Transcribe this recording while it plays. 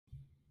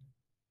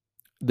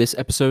This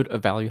episode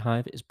of Value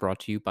Hive is brought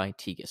to you by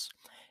Tegas.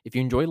 If you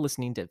enjoy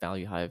listening to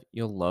Value Hive,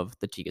 you'll love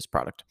the Tegas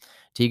product.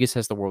 Tegas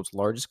has the world's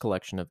largest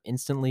collection of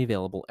instantly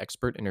available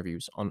expert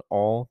interviews on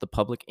all the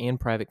public and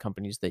private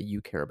companies that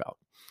you care about.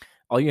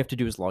 All you have to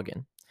do is log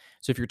in.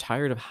 So if you're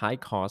tired of high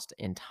cost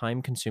and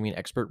time consuming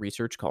expert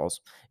research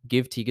calls,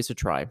 give Tegas a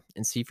try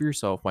and see for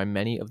yourself why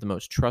many of the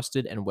most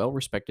trusted and well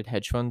respected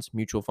hedge funds,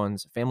 mutual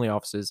funds, family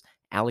offices,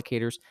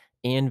 allocators,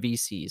 and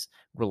VCs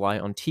rely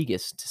on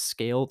Tegas to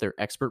scale their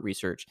expert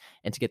research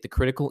and to get the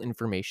critical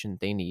information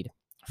they need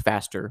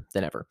faster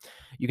than ever.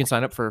 You can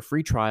sign up for a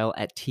free trial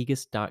at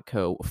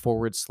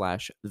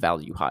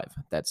tegas.co/valuehive.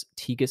 That's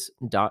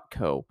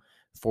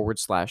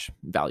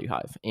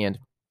tegas.co/valuehive. And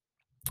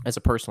as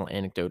a personal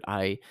anecdote,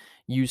 I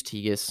use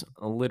Tegas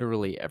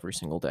literally every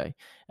single day.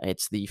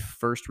 It's the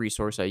first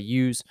resource I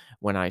use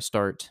when I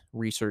start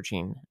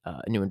researching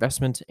a new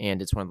investment, and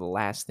it's one of the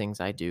last things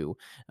I do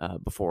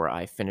before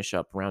I finish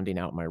up rounding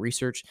out my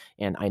research,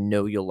 and I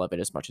know you'll love it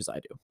as much as I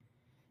do.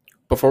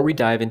 Before we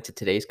dive into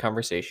today's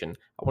conversation,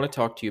 I want to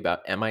talk to you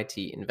about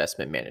MIT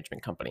Investment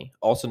Management Company,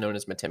 also known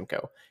as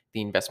Matimco, the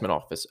investment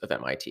office of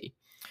MIT.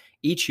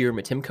 Each year,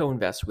 Matimco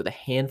invests with a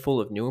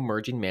handful of new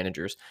emerging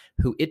managers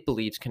who it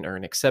believes can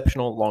earn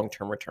exceptional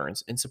long-term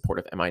returns in support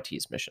of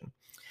MIT's mission.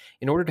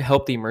 In order to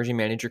help the emerging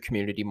manager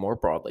community more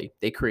broadly,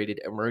 they created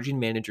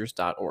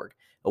emergingmanagers.org,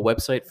 a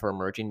website for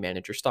emerging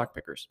manager stock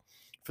pickers.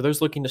 For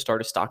those looking to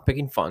start a stock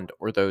picking fund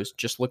or those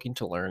just looking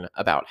to learn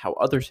about how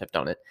others have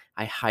done it,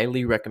 I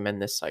highly recommend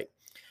this site.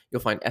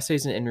 You'll find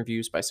essays and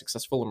interviews by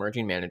successful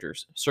emerging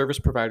managers, service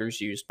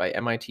providers used by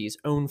MIT's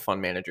own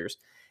fund managers,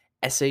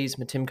 essays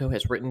Matimco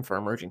has written for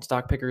emerging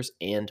stock pickers,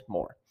 and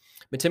more.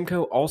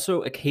 Matimco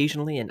also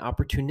occasionally and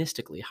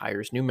opportunistically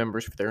hires new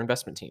members for their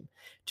investment team.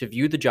 To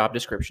view the job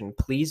description,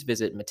 please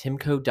visit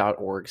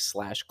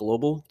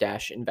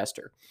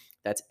matimco.org/global-investor.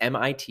 That's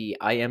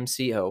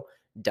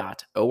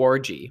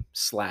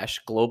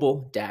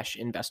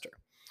mitimco.org/global-investor.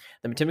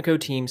 The Matimco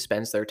team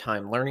spends their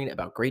time learning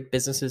about great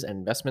businesses and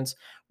investments,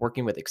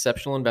 working with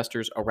exceptional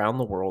investors around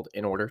the world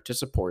in order to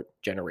support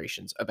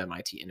generations of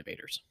MIT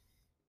innovators.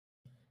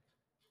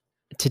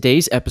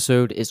 Today's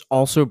episode is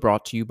also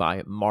brought to you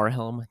by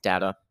Marhelm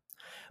Data.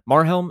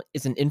 Marhelm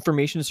is an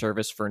information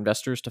service for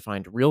investors to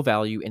find real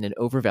value in an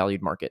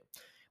overvalued market.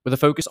 With a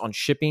focus on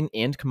shipping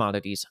and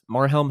commodities,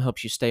 Marhelm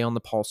helps you stay on the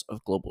pulse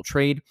of global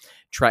trade,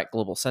 track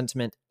global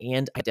sentiment,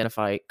 and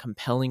identify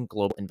compelling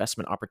global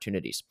investment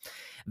opportunities.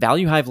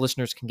 Value Hive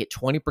listeners can get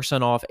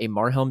 20% off a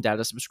Marhelm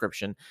Data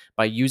subscription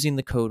by using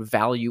the code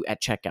VALUE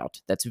at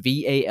checkout. That's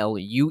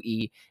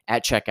VALUE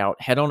at checkout.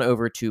 Head on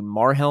over to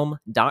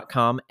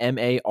marhelm.com,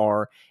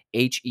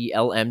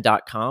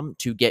 MARHELM.com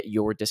to get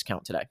your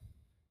discount today.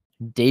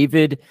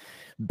 David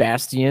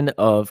Bastian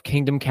of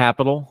Kingdom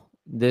Capital.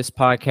 This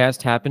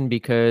podcast happened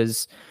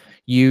because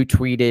you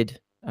tweeted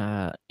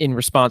in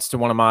response to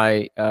one of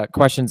my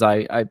questions.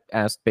 I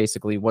asked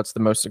basically, what's the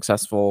most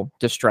successful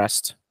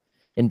distressed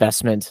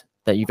investment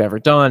that you've ever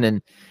done?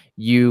 And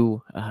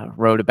you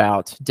wrote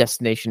about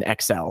Destination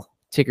XL,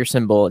 ticker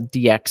symbol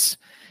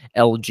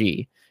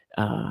DXLG.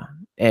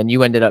 And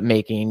you ended up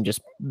making just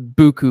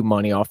buku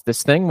money off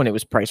this thing when it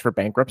was priced for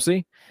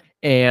bankruptcy.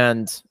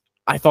 And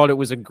I thought it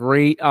was a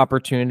great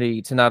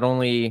opportunity to not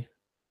only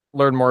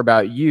learn more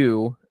about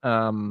you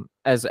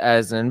as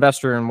an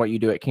investor and what you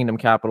do at Kingdom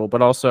Capital,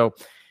 but also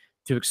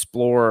to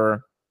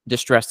explore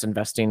distressed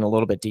investing a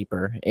little bit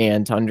deeper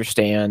and to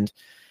understand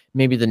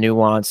maybe the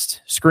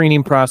nuanced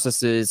screening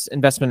processes,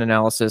 investment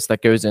analysis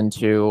that goes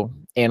into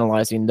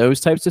analyzing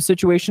those types of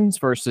situations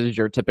versus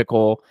your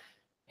typical,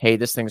 hey,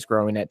 this thing's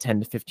growing at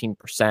 10 to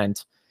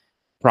 15%,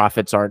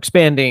 profits are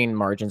expanding,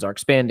 margins are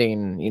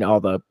expanding, all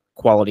the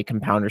quality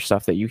compounder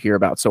stuff that you hear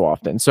about so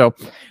often. So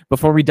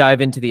before we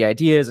dive into the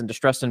ideas and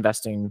distressed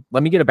investing,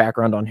 let me get a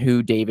background on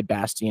who David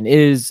Bastian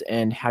is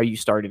and how you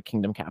started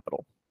Kingdom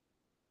Capital.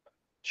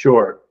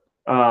 Sure.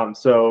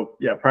 So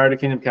prior to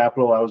Kingdom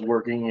Capital, I was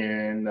working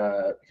in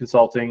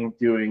consulting,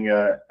 doing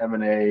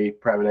M&A,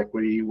 private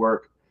equity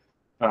work.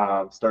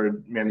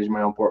 Started managing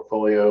my own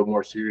portfolio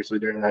more seriously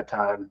during that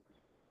time.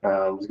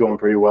 Was going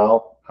pretty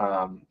well.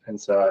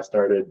 And so I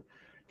started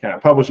kind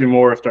of publishing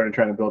more, started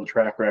trying to build a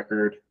track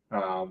record.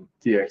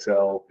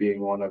 DXL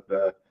being one of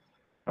the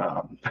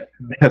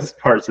best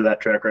parts of that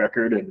track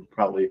record, and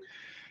probably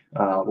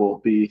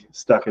will be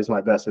stuck as my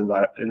best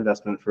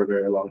investment for a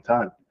very long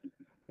time.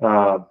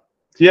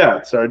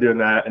 Started doing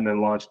that and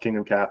then launched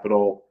Kingdom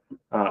Capital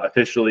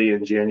officially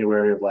in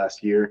January of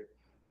last year,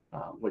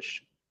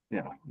 which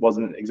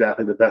wasn't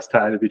exactly the best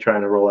time to be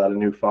trying to roll out a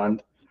new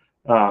fund.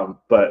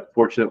 But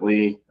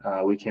fortunately,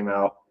 we came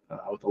out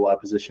with a lot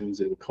of positions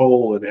in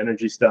coal and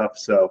energy stuff.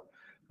 So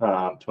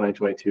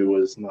 2022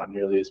 was not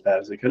nearly as bad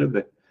as it could have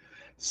been.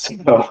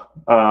 So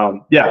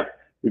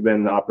we've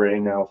been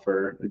operating now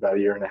for about a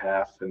year and a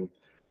half, and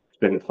it's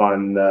been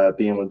fun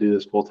being able to do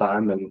this full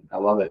time, and I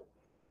love it.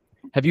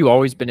 Have you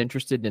always been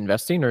interested in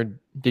investing, or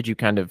did you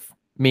kind of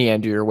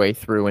meander your way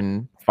through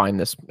and find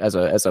this as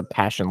a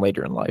passion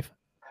later in life?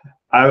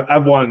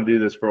 I've wanted to do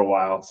this for a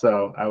while,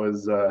 so I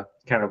was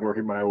kind of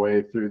working my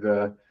way through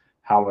the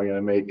how am I going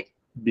to make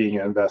being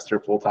an investor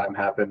full time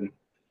happen?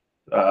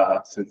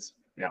 Since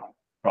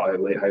probably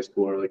late high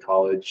school, early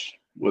college,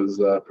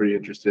 was pretty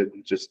interested,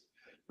 and just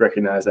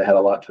recognized I had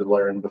a lot to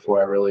learn before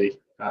I really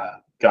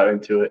got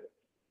into it.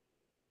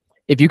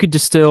 If you could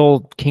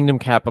distill Kingdom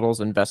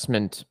Capital's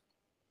investment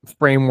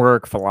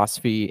framework,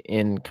 philosophy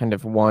in kind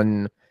of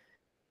one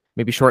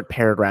maybe short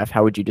paragraph,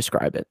 how would you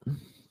describe it?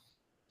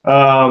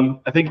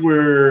 I think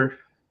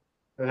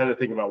I had to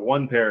think about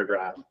one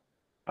paragraph.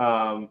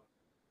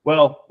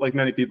 Well, like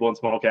many people in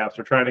small caps,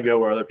 we're trying to go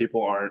where other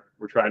people aren't.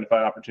 We're trying to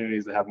find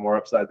opportunities that have more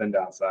upside than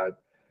downside.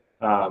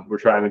 We're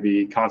trying to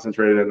be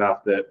concentrated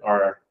enough that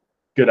our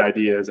good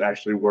ideas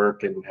actually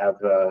work and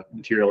have a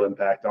material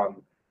impact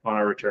on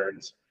our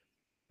returns.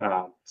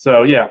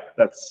 So yeah,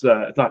 that's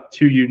it's not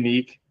too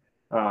unique,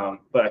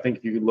 but I think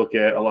if you look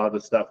at a lot of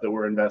the stuff that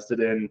we're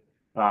invested in,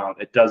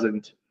 it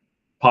doesn't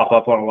pop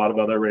up on a lot of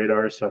other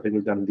radars. So I think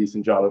we've done a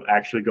decent job of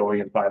actually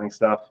going and finding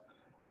stuff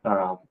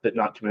that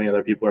not too many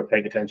other people are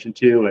paying attention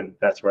to, and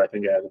that's where I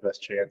think I have the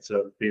best chance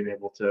of being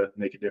able to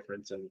make a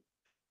difference and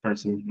earn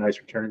some nice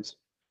returns.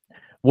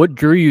 What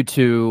drew you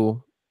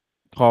to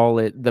call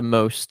it the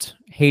most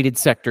hated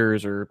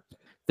sectors or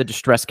the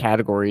distressed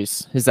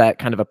categories? Is that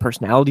kind of a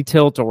personality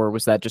tilt, or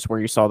was that just where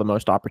you saw the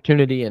most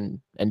opportunity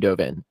and dove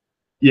in?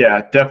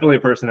 Yeah, definitely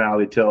a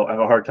personality tilt. I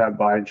have a hard time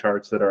buying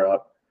charts that are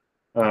up.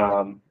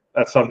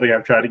 That's something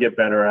I've tried to get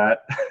better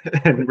at,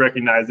 and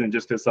recognizing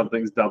just because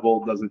something's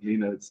doubled doesn't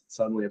mean that it's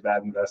suddenly a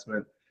bad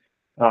investment.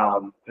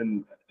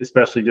 And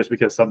especially just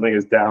because something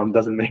is down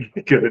doesn't make it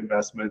a good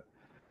investment.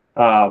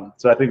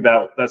 So I think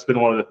that's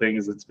been one of the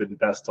things that's been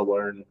best to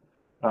learn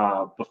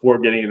before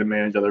getting to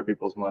manage other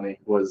people's money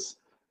was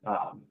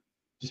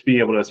just being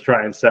able to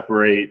try and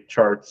separate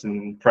charts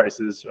and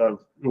prices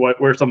of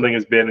where something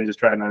has been, and just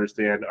trying to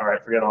understand, all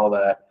right, forget all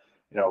that.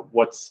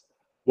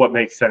 What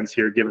makes sense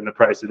here given the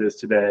price it is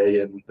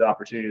today and the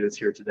opportunity that's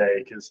here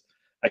today, because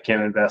I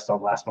can't invest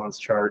on last month's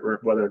chart or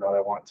whether or not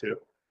I want to.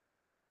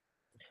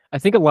 I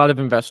think a lot of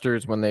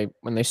investors when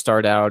they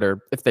start out, or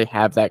if they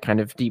have that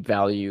kind of deep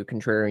value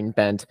contrarian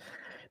bent,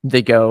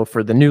 they go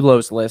for the new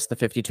lows list, the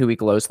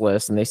 52-week lows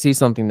list, and they see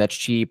something that's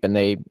cheap and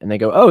they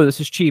go, oh, this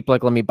is cheap,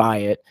 like let me buy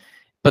it.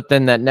 But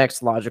then that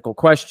next logical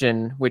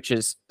question, which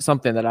is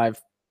something that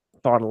I've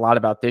thought a lot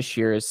about this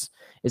year, is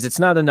it's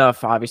not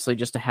enough, obviously,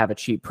 just to have a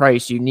cheap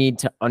price. You need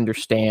to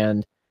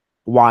understand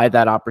why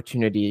that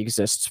opportunity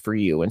exists for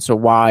you. And so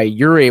why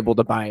you're able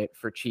to buy it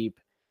for cheap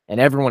and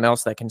everyone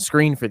else that can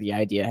screen for the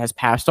idea has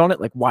passed on it,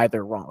 like why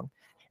they're wrong.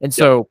 And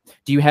so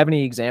do you have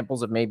any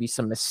examples of maybe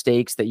some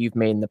mistakes that you've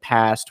made in the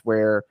past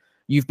where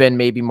you've been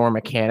maybe more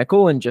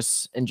mechanical and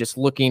just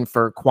looking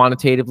for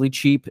quantitatively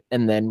cheap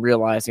and then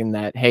realizing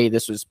that, hey,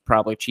 this was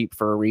probably cheap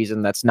for a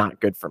reason that's not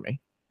good for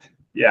me?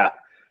 Yeah.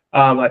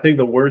 I think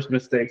the worst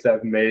mistakes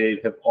I've made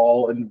have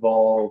all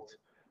involved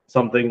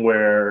something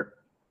where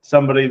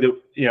somebody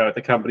that, at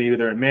the company,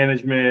 either in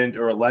management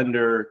or a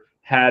lender,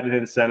 had an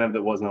incentive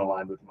that wasn't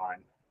aligned with mine.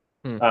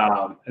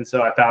 And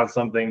so I found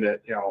something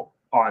that,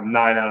 on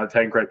 9 out of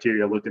 10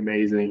 criteria looked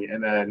amazing.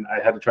 And then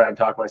I had to try and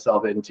talk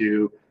myself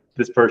into,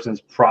 this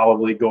person's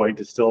probably going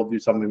to still do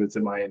something that's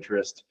in my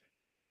interest.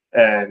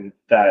 And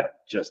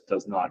that just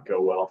does not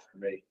go well for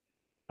me.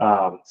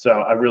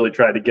 So I really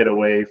tried to get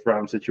away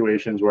from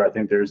situations where I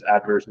think there's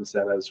adverse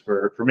incentives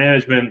for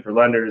management, for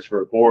lenders,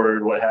 for a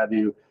board, what have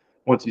you.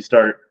 Once you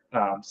start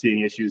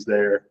seeing issues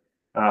there,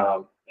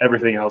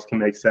 everything else can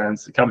make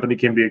sense. The company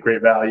can be a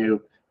great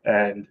value,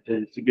 and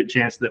it's a good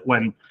chance that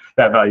when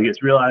that value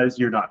gets realized,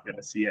 you're not going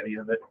to see any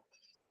of it.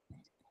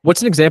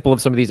 What's an example of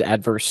some of these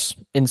adverse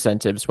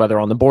incentives, whether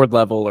on the board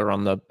level or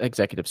on the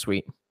executive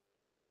suite?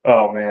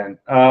 Oh, man.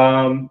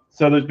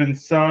 So there's been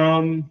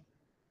some.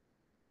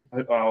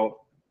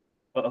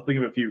 I'll think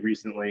of a few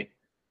recently.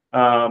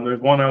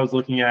 There's one I was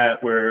looking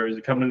at where there's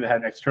a company that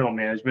had an external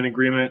management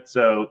agreement.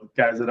 So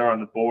guys that are on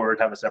the board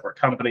have a separate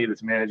company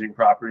that's managing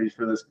properties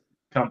for this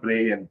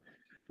company. And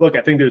look,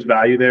 I think there's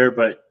value there,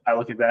 but I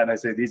look at that and I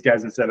say these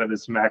guys' incentive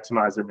is to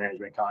maximize their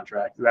management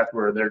contract. That's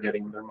where they're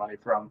getting their money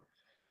from.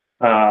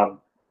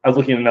 I was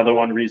looking at another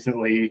one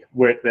recently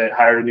that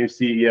hired a new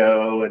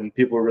CEO, and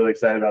people were really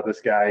excited about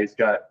this guy. He's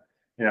got,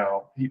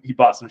 he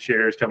bought some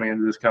shares coming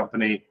into this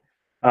company.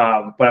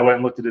 But I went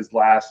and looked at his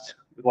last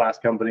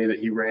company that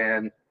he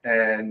ran,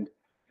 and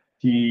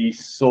he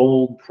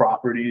sold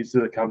properties to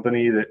the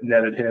company that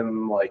netted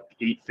him like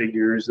 8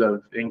 figures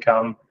of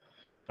income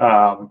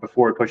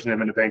before pushing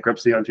him into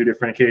bankruptcy on 2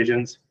 different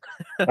occasions.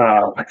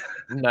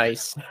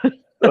 Nice.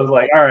 I was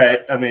like, all right.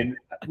 I mean,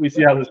 we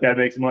see how this guy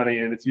makes money,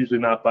 and it's usually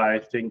not by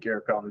taking care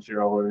of common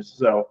shareholders.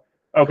 So,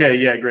 okay,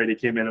 yeah, great. He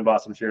came in and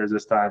bought some shares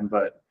this time,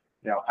 but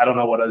I don't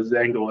know what his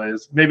angle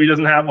is. Maybe he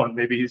doesn't have one.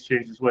 Maybe he's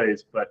changed his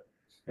ways, but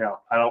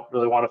I don't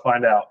really want to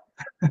find out.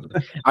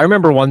 I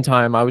remember one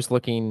time I was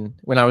looking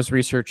when I was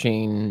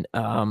researching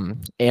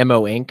Ammo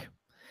Inc.,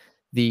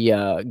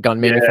 the gun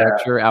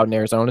manufacturer out in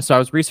Arizona. So I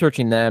was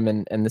researching them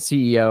and the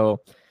CEO.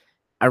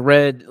 I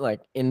read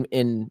like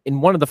in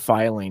one of the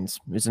filings,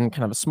 it was in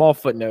kind of a small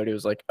footnote. It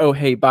was like, oh,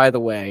 hey, by the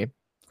way,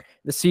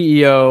 the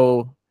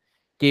CEO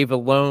gave a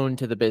loan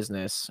to the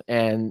business,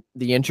 and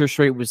the interest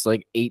rate was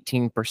like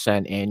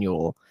 18%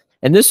 annual.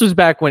 And this was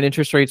back when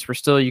interest rates were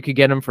still, you could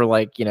get them for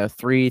like,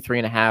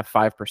 3.5,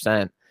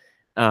 5%.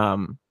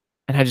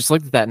 And I just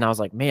looked at that and I was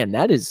like, man,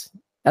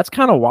 that's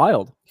kind of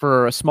wild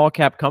for a small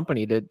cap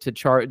company to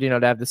charge, to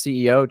have the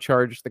CEO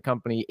charge the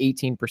company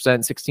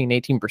 18%, 16,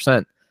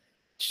 18%.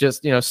 It's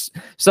just,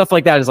 stuff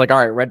like that is like, all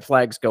right, red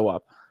flags go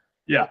up.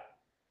 Yeah.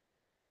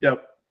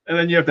 Yep. And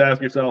then you have to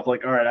ask yourself,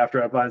 like, all right,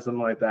 after I find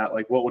something like that,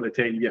 like, what would it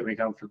take to get me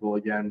comfortable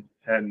again?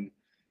 And,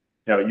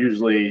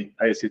 usually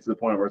I just get to the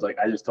point where it's like,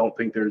 I just don't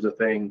think there's a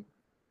thing.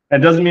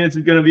 And it doesn't mean it's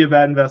going to be a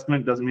bad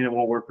investment. Doesn't mean it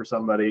won't work for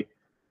somebody.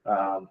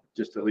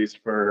 Just at least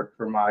for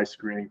my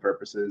screening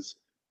purposes,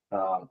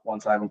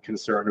 once I'm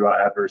concerned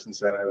about adverse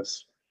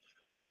incentives,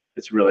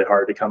 it's really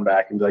hard to come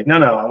back and be like, no,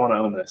 I want to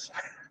own this.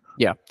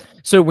 Yeah.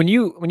 So when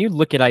you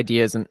look at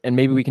ideas, and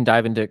maybe we can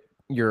dive into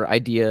your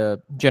idea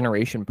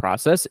generation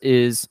process,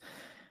 is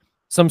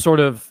some sort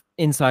of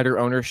insider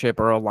ownership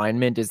or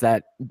alignment, is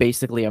that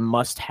basically a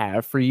must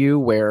have for you,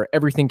 where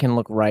everything can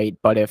look right,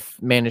 but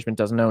if management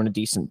doesn't own a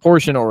decent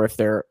portion, or if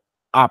their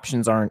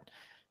options aren't,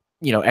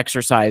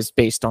 exercised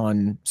based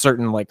on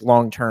certain like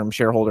long-term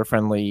shareholder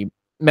friendly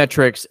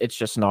metrics, it's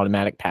just an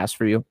automatic pass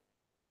for you?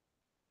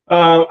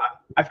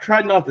 I've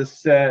tried not to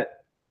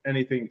set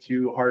anything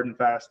too hard and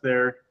fast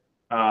there.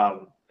 I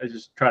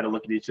just try to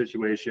look at each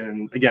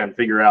situation, again,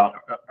 figure out,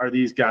 are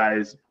these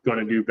guys going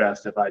to do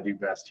best if I do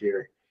best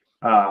here?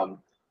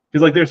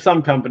 Because like there's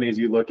some companies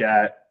you look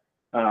at,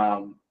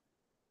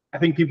 I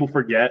think people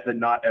forget that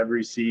not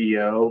every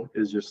CEO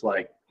is just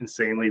like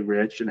insanely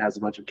rich and has a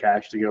bunch of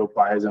cash to go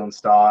buy his own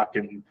stock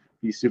and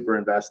be super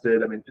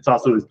invested. I mean, it's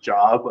also his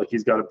job. Like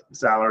he's got a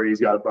salary, he's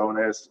got a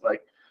bonus,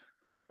 like,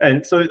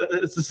 and so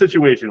it's a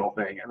situational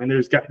thing. I mean,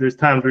 there's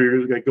times where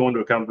you're like going to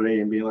a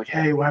company and being like,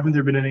 hey, why haven't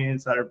there been any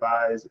insider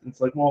buys? And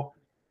it's like, well,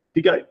 if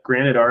he got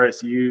granted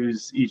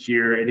RSUs each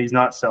year and he's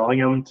not selling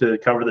them to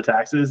cover the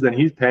taxes, then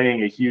he's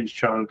paying a huge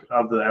chunk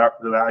of the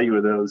value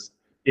of those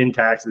in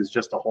taxes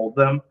just to hold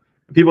them.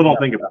 People don't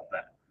think about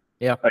that.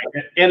 Yeah. Like,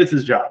 and it's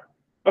his job.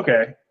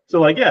 Okay.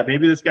 So like, yeah,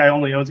 maybe this guy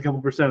only owns a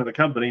couple % of the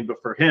company,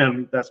 but for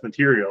him, that's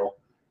material.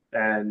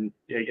 And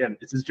again,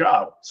 it's his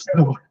job.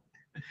 So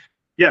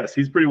yes,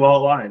 he's pretty well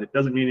aligned. It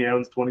doesn't mean he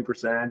owns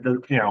 20%,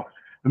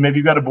 but maybe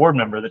you've got a board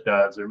member that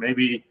does, or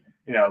maybe,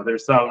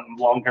 there's some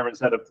long-term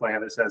incentive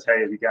plan that says,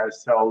 hey, if you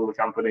guys sell the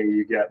company,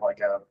 you get like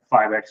a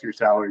 5x your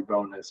salary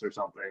bonus or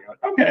something. Like,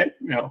 okay.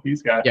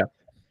 He's got the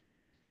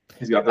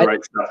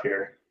right stuff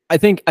here. I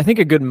think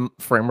a good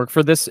framework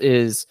for this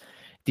is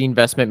the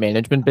investment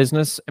management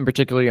business, and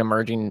particularly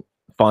emerging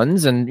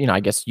funds. And, I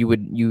guess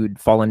you'd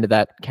fall into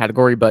that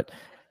category. But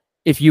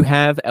if you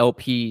have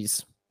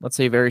LPs, let's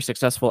say very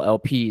successful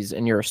LPs,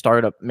 and you're a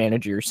startup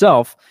manager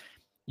yourself,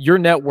 your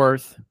net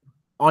worth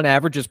on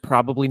average is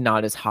probably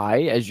not as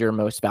high as your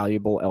most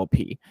valuable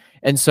LP.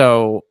 And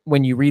so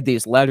when you read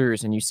these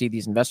letters and you see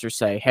these investors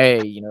say, hey,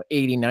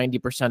 80,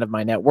 90% of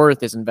my net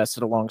worth is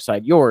invested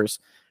alongside yours,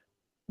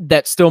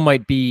 that still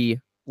might be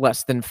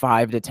less than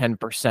 5 to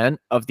 10%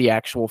 of the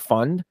actual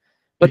fund.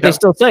 But they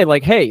still say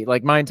like, hey,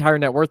 like my entire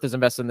net worth is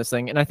invested in this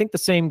thing. And I think the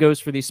same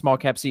goes for these small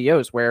cap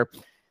CEOs, where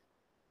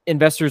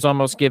investors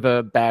almost give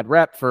a bad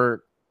rep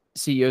for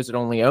CEOs that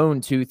only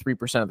own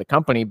 2-3% of the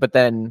company. But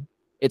then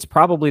it's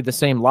probably the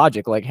same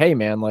logic. Like, hey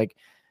man, like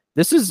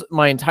this is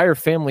my entire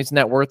family's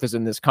net worth is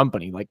in this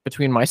company. Like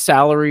between my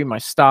salary, my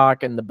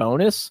stock, and the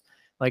bonus,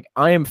 like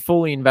I am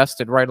fully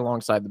invested right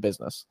alongside the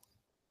business.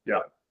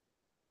 Yeah.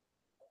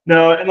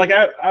 No, and like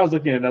I was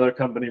looking at another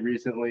company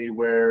recently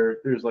where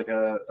there's like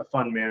a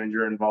fund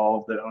manager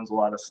involved that owns a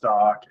lot of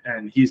stock,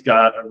 and he's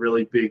got a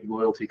really big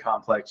loyalty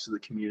complex to the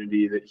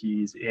community that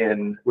he's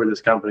in, where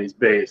this company's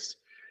based.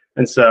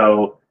 And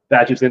so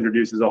that just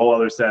introduces a whole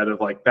other set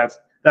of like, that's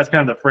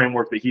kind of the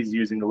framework that he's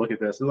using to look at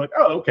this. It's like,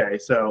 oh, okay,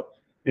 so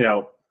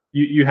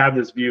you have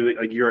this view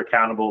that like you're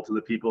accountable to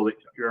the people that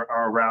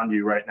are around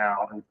you right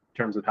now in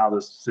terms of how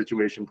this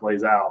situation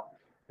plays out.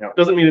 It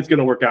doesn't mean it's going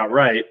to work out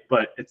right,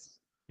 but it's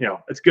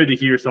good to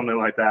hear something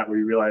like that where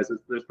you realize that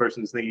this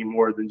person's thinking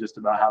more than just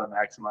about how to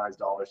maximize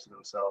dollars to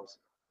themselves.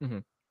 Mm-hmm.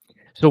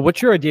 So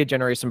what's your idea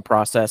generation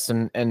process,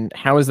 and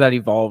how has that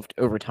evolved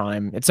over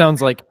time? It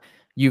sounds like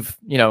you've,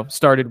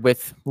 started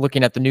with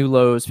looking at the new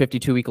lows,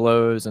 52-week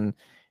lows, and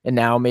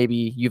now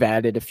maybe you've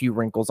added a few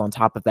wrinkles on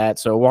top of that.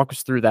 So walk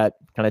us through that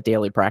kind of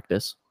daily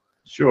practice.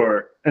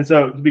 Sure. And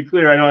so to be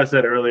clear, I know I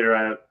said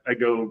earlier, I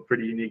go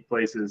pretty unique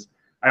places.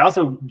 I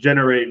also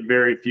generate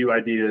very few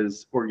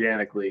ideas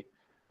organically.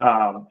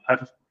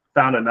 I've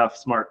found enough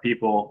smart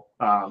people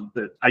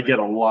that I get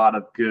a lot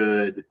of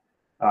good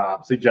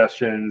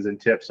suggestions and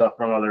tips up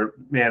from other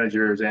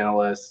managers,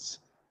 analysts,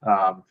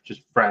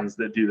 just friends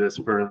that do this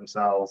for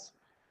themselves.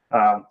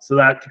 So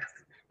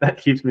that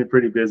keeps me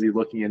pretty busy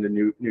looking into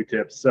new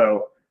tips.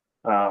 So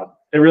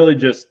it really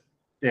just,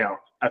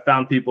 I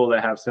found people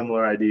that have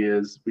similar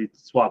ideas. We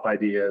swap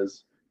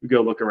ideas. We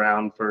go look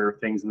around for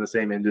things in the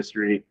same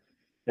industry.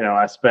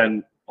 I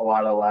spend a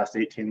lot of the last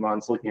 18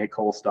 months looking at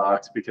coal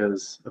stocks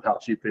because of how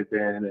cheap they've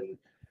been,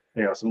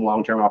 and some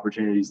long-term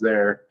opportunities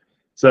there.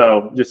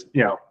 So just,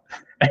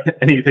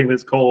 anything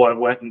that's coal, I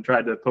went and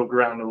tried to poke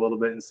around a little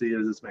bit and see,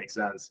 does this make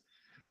sense?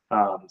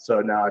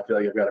 So now I feel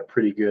like I've got a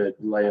pretty good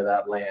lay of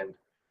that land.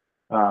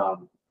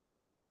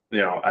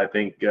 I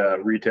think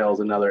retail is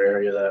another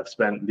area that I've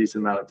spent a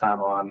decent amount of time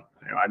on.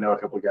 I know a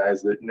couple of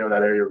guys that know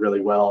that area really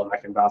well, and I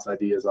can bounce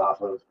ideas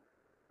off of.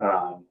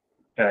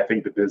 And I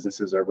think the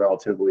businesses are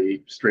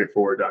relatively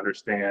straightforward to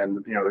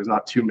understand. There's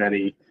not too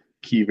many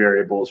key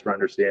variables for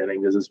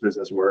understanding, does this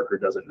business work or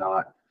does it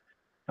not?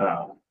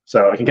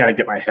 So I can kind of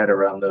get my head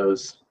around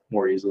those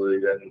more easily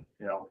than,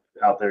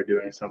 out there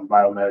doing some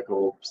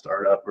biomedical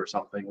startup or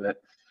something that,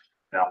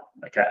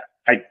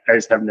 I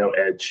just have no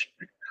edge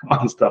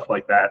on stuff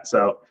like that.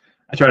 So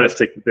I try to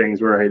stick to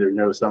things where I either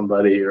know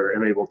somebody or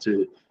am able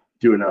to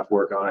do enough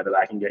work on it that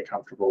I can get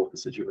comfortable with the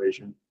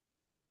situation.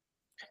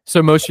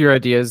 So most of your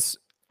ideas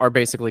are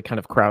basically kind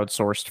of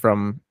crowdsourced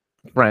from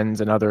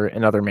friends and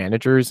other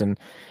managers. And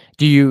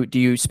do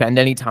you spend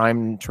any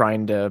time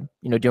trying to,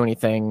 do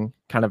anything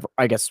kind of,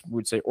 I guess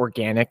would say,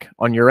 organic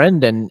on your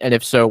end? And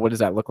if so, what does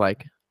that look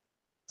like?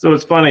 So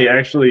it's funny,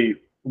 actually,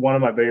 one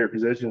of my bigger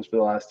positions for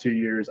the last 2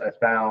 years, I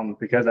found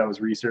because I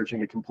was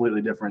researching a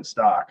completely different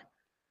stock.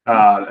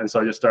 And so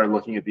I just started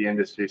looking at the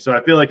industry. So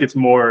I feel like it's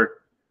more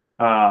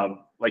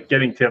like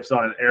getting tips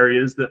on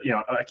areas that,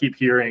 I keep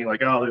hearing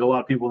like, oh, there's a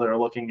lot of people that are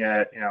looking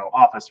at,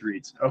 office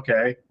REITs.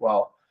 Okay,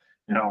 well,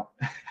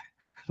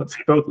 let's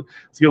go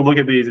look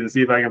at these and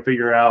see if I can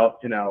figure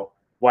out,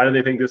 why do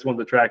they think this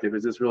one's attractive?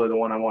 Is this really the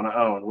one I want to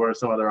own? What are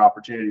some other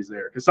opportunities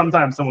there? Because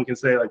sometimes someone can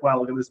say like, wow,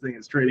 look at this thing,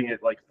 it's trading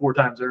at like 4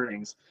 times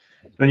earnings.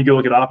 Then you go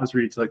look at office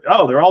REITs, like,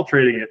 oh, they're all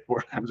trading at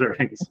 4 times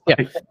earnings.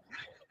 Yeah.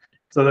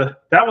 So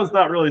that one's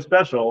not really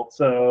special.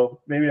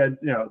 So maybe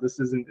this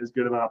isn't as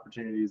good of an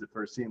opportunity as it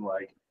first seemed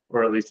like,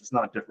 or at least it's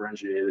not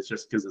differentiated. It's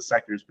just because the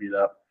sector's beat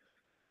up.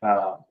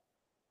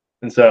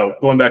 And so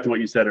going back to what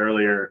you said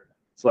earlier,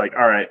 it's like,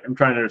 all right, I'm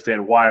trying to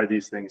understand why are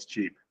these things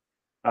cheap.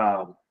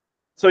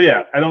 So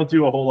yeah, I don't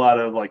do a whole lot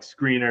of like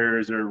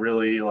screeners or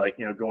really like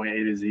going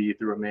A to Z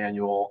through a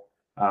manual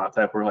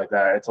type work like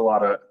that. It's a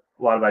lot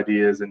of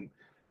ideas, and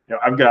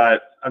I've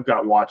got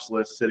watch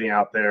lists sitting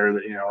out there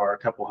that are a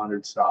couple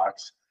hundred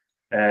stocks,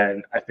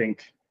 and I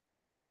think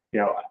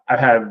I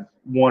have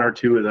 1 or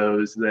 2 of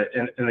those that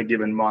in a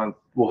given month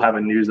will have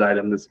a news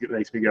item that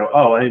makes me go,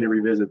 oh, I need to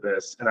revisit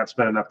this, and I've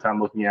spent enough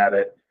time looking at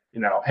it.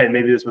 Hey,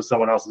 maybe this was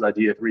someone else's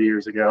idea 3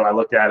 years ago. I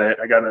looked at it,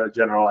 I got a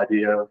general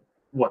idea of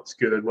what's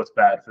good, what's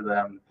bad for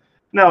them.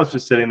 Now it's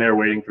just sitting there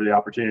waiting for the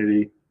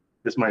opportunity.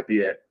 This might be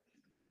it.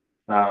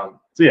 So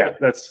yeah,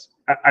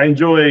 I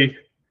enjoy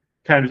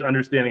kind of just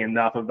understanding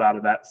enough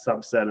about that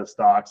subset of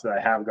stocks that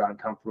I have gotten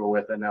comfortable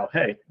with, and now,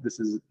 hey, this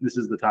is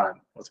the time.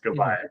 Let's go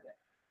buy it.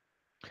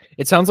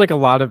 It sounds like a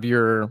lot of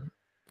your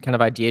kind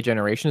of idea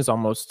generation is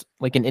almost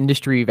like an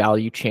industry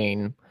value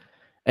chain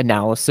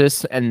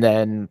analysis, and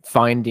then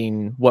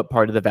finding what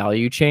part of the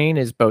value chain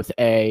is both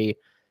A,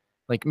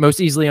 like most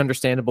easily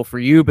understandable for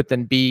you, but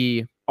then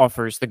B,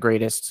 offers the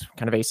greatest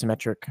kind of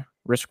asymmetric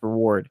risk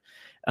reward.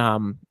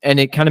 And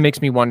it kind of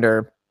makes me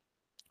wonder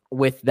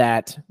with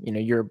that,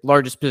 your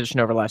largest position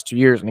over the last 2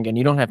 years, and again,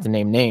 you don't have to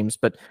name names,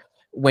 but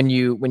when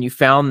you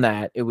found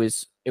that it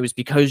was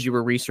because you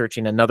were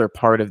researching another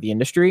part of the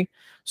industry.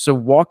 So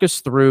walk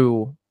us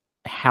through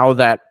how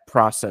that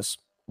process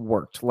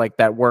worked, like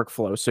that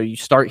workflow. So you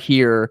start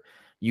here,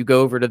 you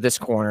go over to this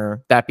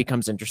corner, that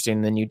becomes interesting,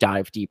 and then you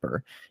dive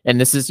deeper. And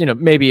this is,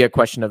 maybe a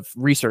question of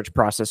research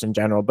process in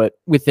general, but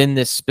within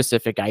this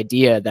specific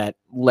idea that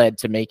led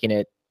to making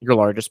it your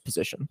largest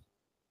position.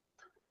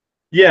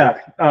 Yeah.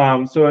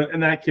 So in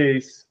that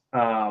case,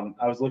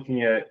 I was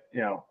looking at,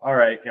 all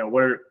right,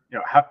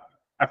 how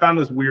I found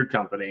this weird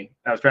company.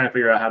 I was trying to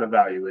figure out how to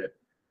value it,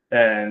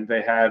 and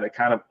they had a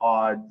kind of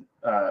odd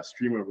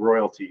stream of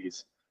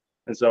royalties.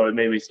 And so it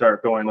made me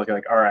start looking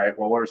like, all right,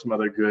 well, what are some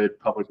other good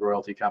public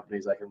royalty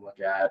companies I can look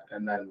at?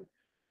 And then,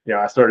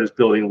 I started just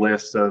building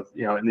lists of,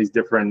 in these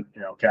different,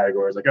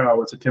 categories, like, oh,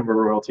 what's a timber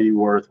royalty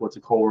worth? What's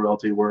a coal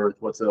royalty worth?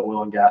 What's the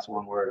oil and gas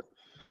one worth?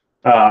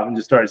 And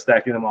just started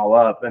stacking them all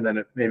up. And then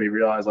it made me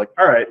realize, like,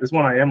 all right, this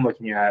one I am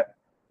looking at,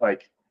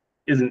 like,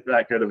 isn't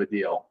that good of a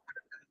deal.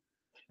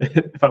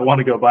 If I want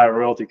to go buy a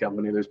royalty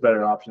company, there's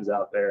better options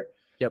out there.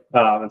 Yep.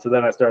 And so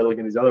then I started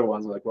looking at these other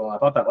ones, like, well, I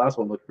thought that last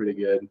one looked pretty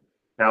good.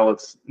 Now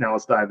let's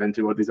dive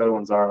into what these other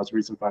ones are. Let's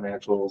read some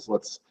financials.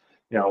 Let's,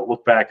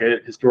 look back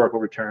at historical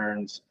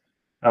returns.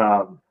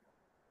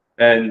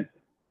 And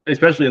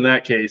especially in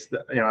that case,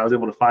 I was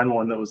able to find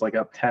one that was like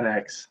up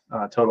 10x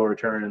total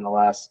return in the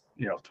last,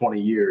 20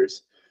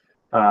 years,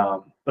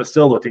 but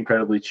still looked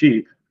incredibly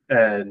cheap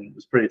and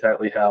was pretty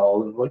tightly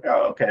held. And like,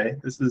 oh, okay,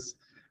 this is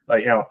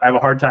like, I have a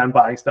hard time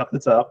buying stuff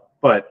that's up,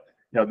 but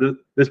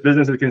this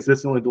business has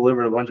consistently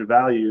delivered a bunch of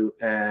value,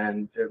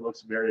 and it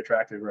looks very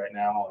attractive right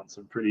now on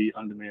some pretty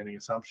undemanding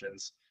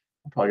assumptions.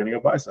 I'm probably gonna go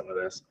buy some of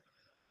this.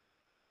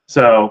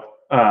 So,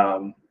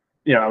 I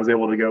was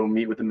able to go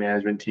meet with the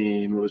management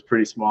team. It was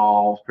pretty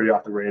small, pretty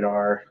off the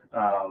radar.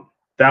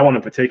 That one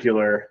in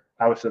particular,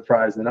 I was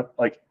surprised. And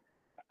like,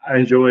 I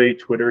enjoy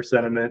Twitter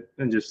sentiment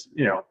and just,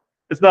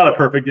 it's not a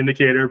perfect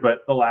indicator,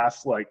 but the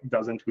last like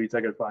dozen tweets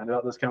I could find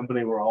about this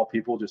company were all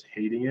people just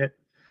hating it.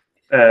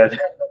 And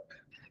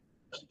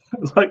I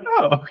was like,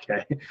 oh,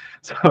 okay.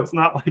 So it's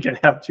not like I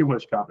have too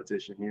much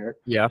competition here.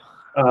 Yeah.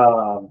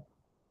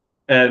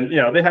 And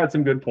they had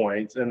some good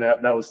points, and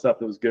that was stuff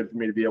that was good for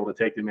me to be able to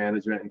take to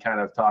management and kind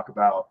of talk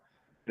about,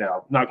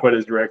 not quite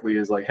as directly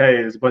as like, hey,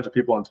 there's a bunch of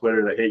people on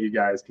Twitter that hate you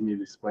guys. Can you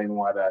explain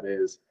why that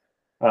is?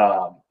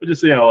 But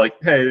just like,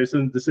 hey, there's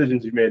some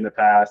decisions you've made in the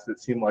past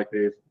that seem like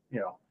they've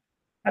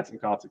had some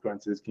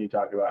consequences. Can you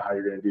talk about how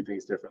you're going to do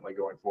things differently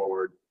going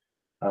forward?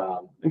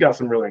 And got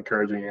some really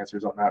encouraging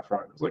answers on that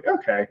front. I was like,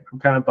 okay, I'm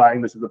kind of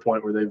buying this at the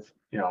point where they've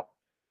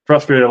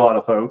frustrated a lot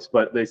of folks,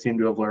 but they seem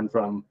to have learned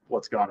from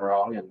what's gone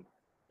wrong and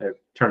they've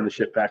turned the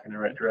ship back in the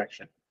right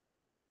direction.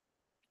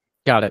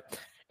 Got it.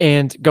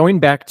 And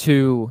going back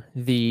to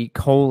the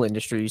coal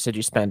industry, you said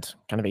you spent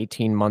kind of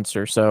 18 months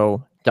or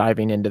so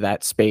diving into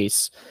that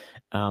space.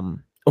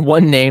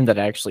 One name that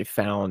I actually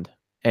found,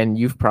 and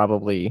you've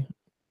probably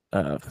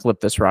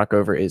flipped this rock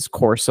over, is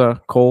Corsa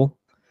Coal.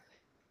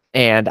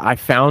 And I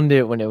found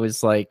it when it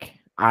was like,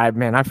 I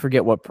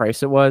forget what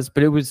price it was,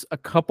 but it was a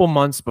couple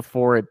months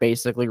before it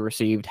basically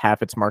received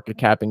half its market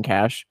cap in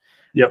cash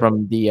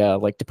from the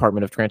like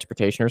Department of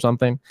Transportation or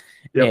something.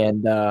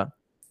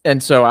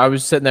 And so I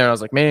was sitting there, I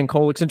was like, man,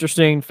 coal looks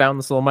interesting. Found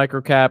this little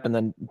micro cap and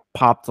then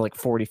popped like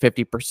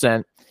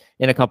 40-50%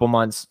 in a couple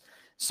months.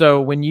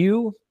 So when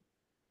you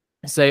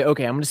say,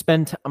 okay, I'm going to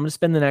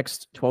spend the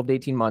next 12 to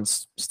 18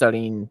 months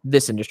studying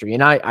this industry.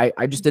 And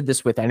I just did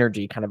this with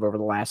energy kind of over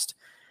the last,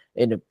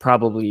 in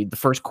probably the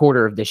first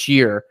quarter of this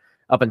year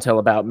up until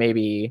about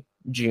maybe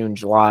June,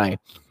 July.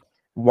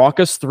 Walk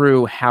us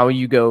through how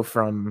you go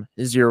from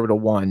 0 to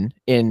 1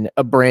 in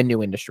a brand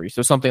new industry.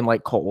 So something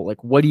like coal,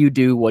 like what do you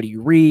do? What do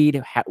you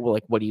read?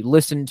 What do you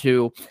listen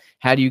to?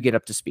 How do you get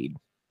up to speed?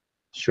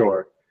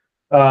 Sure.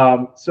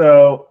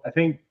 So I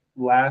think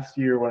last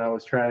year when I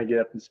was trying to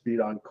get up to speed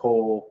on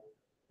coal,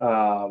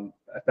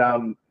 I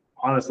found,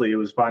 honestly, it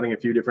was finding a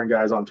few different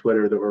guys on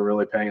Twitter that were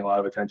really paying a lot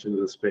of attention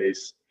to the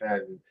space,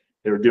 and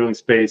they were doing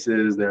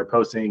spaces. They were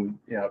posting,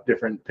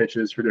 different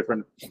pitches for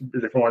different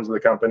ones of the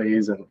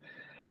companies, and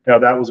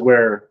that was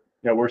where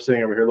we're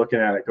sitting over here looking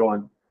at it,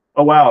 going,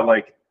 "Oh wow,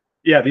 like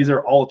yeah, these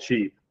are all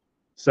cheap."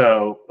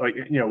 So like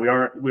we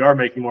are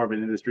making more of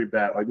an industry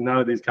bet. Like none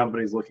of these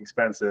companies look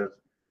expensive.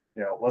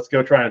 Let's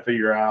go try and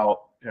figure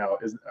out,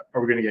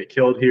 are we going to get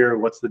killed here?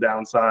 What's the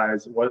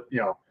downsides?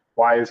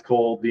 Why is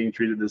coal being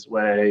treated this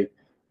way?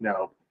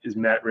 Is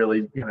Met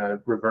really going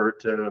to revert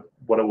to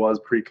what it was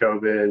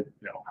pre-COVID?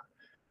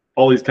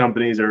 All these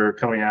companies are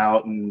coming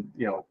out and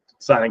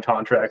signing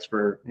contracts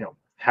for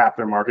half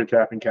their market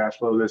cap and cash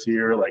flow this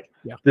year.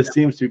 This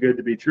seems too good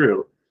to be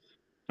true.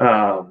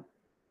 And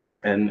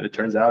it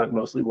turns out it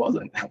mostly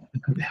wasn't.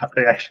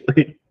 They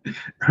actually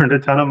earned a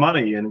ton of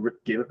money and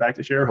gave it back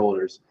to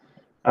shareholders.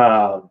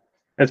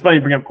 It's funny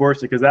you bring up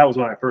Corsa because that was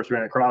when I first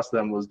ran across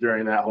them, was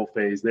during that whole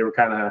phase. They were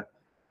kind of,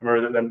 I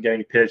remember them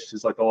getting pitched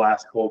as like the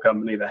last coal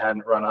company that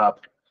hadn't run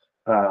up.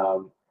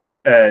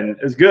 And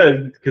it's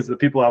good because the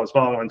people I was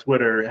following on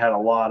Twitter had a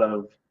lot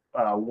of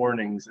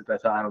warnings at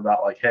that time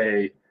about like,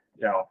 hey,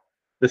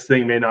 this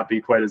thing may not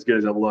be quite as good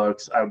as it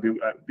looks. I'd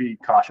be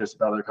cautious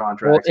about their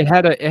contracts. Well,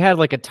 it had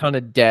like a ton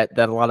of debt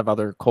that a lot of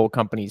other coal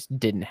companies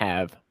didn't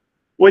have.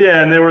 Well,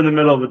 yeah, and they were in the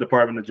middle of a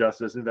Department of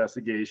Justice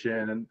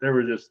investigation, and there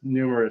were just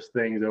numerous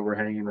things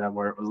overhanging them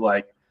where it was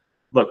like,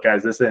 look,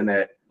 guys, this isn't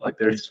it. Like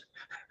there's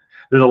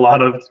a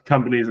lot of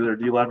companies that are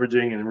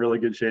deleveraging and in really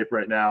good shape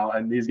right now,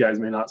 and these guys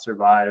may not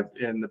survive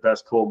in the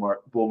best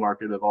bull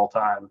market of all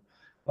time.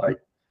 Like,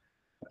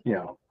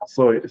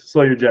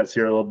 slow your jets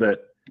here a little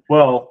bit.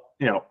 Well,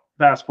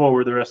 fast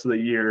forward the rest of the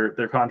year,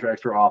 their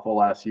contracts were awful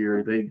last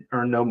year. They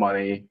earned no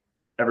money.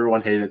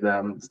 Everyone hated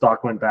them.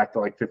 Stock went back to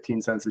like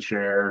 15 cents a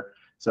share.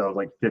 So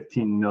like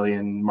 15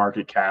 million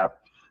market cap.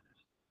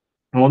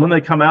 Well, then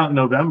they come out in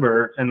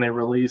November and they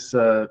release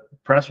a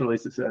press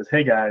release that says,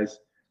 hey guys,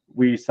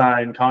 we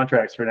signed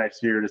contracts for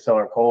next year to sell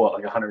our coal at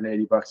like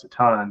 180 bucks a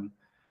ton.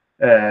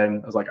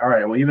 And I was like, all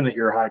right, well, even at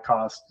your high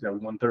cost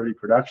 130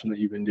 production that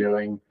you've been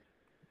doing,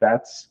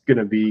 that's going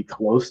to be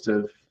close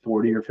to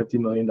 40 or 50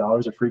 million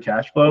dollars of free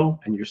cash flow,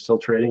 and you're still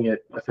trading at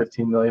a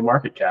 15 million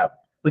market cap.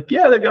 Like,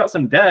 yeah, they've got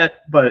some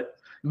debt, but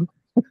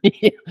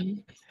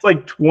it's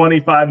like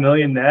 25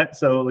 million net,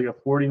 so like a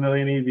 40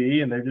 million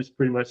EV, and they're just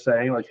pretty much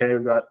saying like, hey,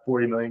 we've got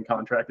 40 million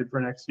contracted for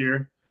next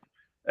year.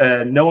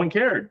 And no one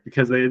cared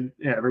because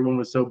everyone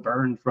was so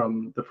burned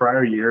from the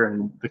prior year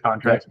and the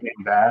contracts being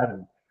bad.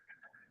 And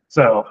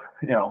so,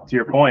 to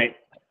your point,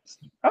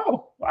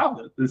 oh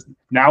wow,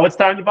 now it's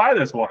time to buy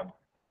this one.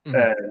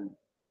 Mm-hmm.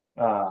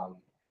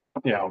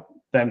 And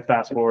then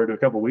fast forward to a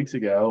couple of weeks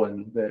ago,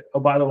 and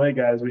by the way,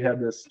 guys, we had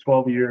this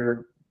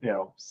 12-year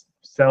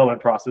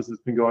settlement process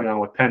that's been going on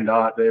with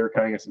PennDOT. They were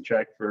cutting us a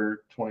check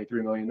for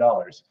 $23 million.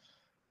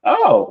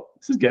 Oh,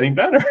 this is getting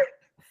better.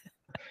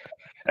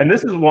 And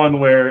this is one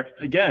where,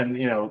 again,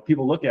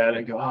 people look at it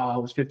and go, oh,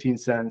 it was 15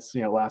 cents,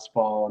 last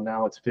fall, and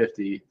now it's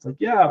 50. It's like,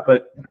 yeah,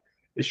 but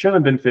it shouldn't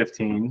have been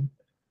 15.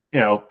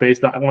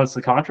 based on once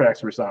the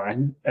contracts were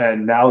signed,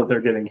 and now that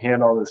they're getting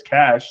hand all this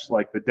cash,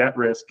 like the debt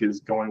risk is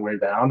going way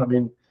down. I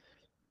mean,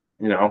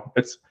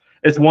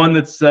 it's one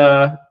that's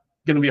going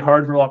to be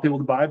hard for a lot of people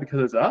to buy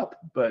because it's up,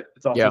 but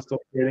it's also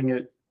still trading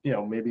it,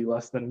 maybe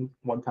less than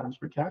 1 times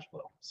free cash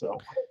flow. So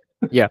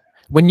yeah,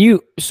 when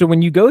you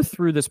go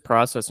through this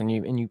process and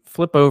you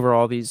flip over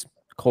all these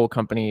coal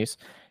companies,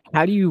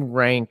 how do you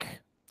rank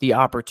the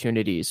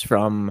opportunities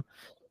from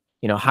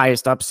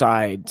highest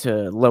upside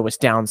to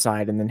lowest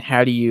downside, and then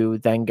how do you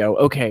then go,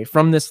 okay,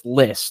 from this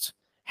list,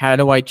 how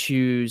do I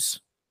choose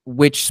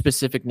which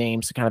specific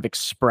names to kind of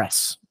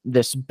express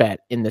this bet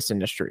in this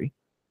industry?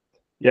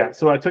 Yeah,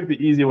 so I took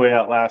the easy way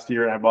out last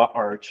year and I bought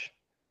Arch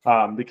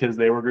because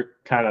they were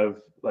kind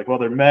of like, well,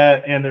 they're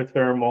met and they're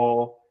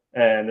thermal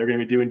and they're going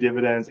to be doing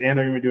dividends and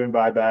they're going to be doing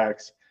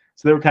buybacks.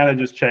 So they were kind of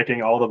just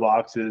checking all the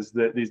boxes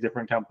that these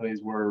different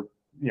companies were,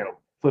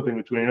 flipping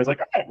between. I was like,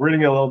 all right, we're going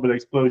to get a little bit of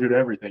exposure to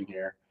everything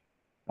here.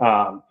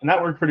 And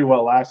that worked pretty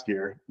well last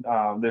year.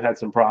 They've had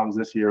some problems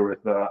this year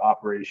with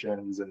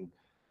operations, and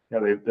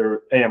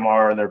their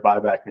AMR and their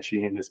buyback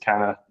machine has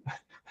kind of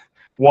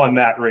won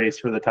that race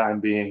for the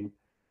time being.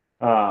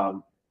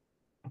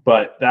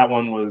 But that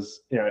one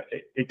was,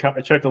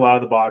 it checked a lot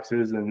of the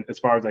boxes. And as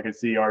far as I could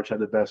see, Arch had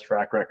the best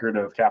track record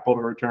of capital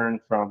return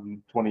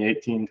from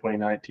 2018,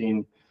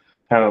 2019,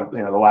 kind of,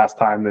 the last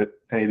time that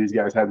any of these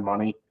guys had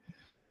money.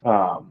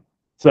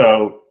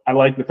 So I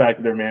like the fact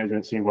that their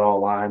management seemed well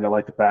aligned. I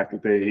like the fact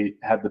that they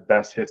had the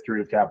best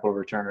history of capital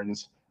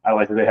returns. I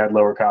like that they had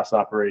lower cost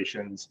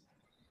operations.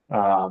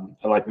 I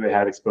like that they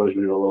had exposure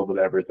to a little bit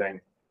of everything.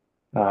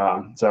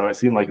 So it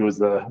seemed like it was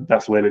the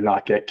best way to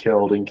not get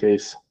killed in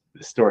case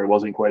the story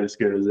wasn't quite as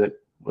good as it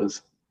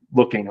was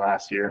looking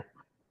last year.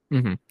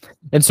 Mm-hmm.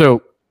 And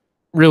so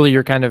really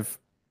you're kind of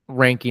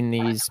ranking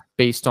these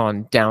based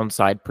on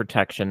downside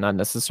protection, not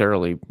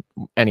necessarily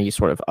any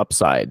sort of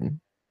upside.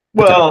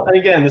 Well, and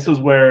again, this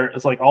was where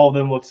it's like all of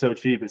them looked so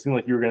cheap. It seemed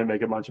like you were going to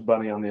make a bunch of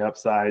money on the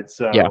upside.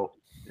 So,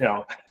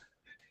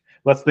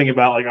 let's think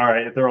about like, all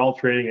right, if they're all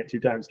trading at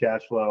 2 times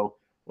cash flow,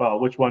 well,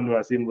 which one do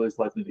I seem least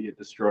likely to get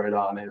destroyed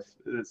on if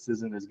this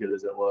isn't as good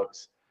as it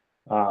looks?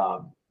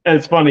 And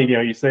it's funny,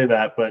 you say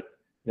that, but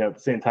at the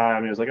same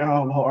time, it was like,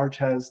 oh, well, Arch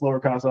has lower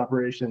cost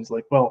operations.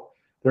 Like, well,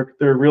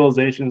 their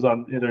realizations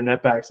on their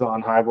netbacks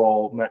on high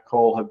vol met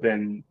coal have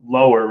been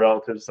lower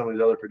relative to some of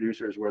these other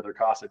producers where their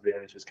cost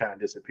advantage has kind of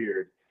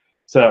disappeared.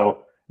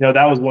 So,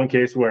 that was one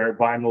case where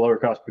buying the lower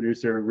cost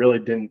producer really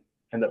didn't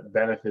end up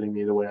benefiting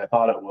me the way I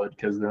thought it would,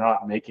 because they're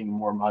not making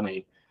more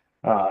money,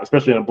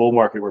 especially in a bull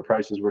market where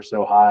prices were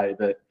so high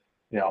that,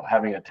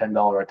 having a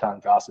 $10 a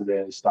ton cost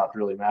advantage stopped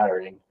really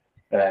mattering.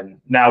 And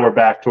now we're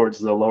back towards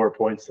the lower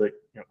points that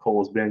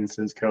coal has been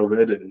since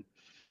COVID. And,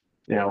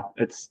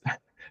 it's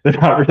they're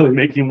not really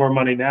making more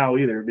money now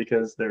either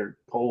because their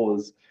coal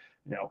is,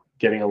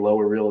 getting a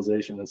lower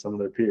realization than some of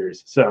their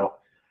peers. So,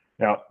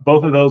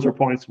 both of those are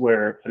points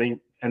where I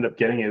didn't end up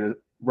getting it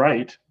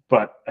right,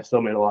 but I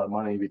still made a lot of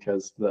money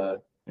because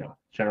the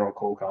general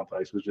coal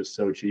complex was just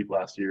so cheap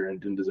last year and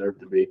didn't deserve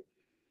to be.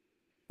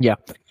 Yeah,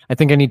 I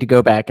think I need to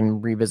go back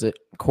and revisit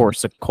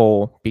Corsa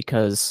Coal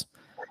because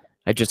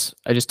I just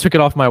took it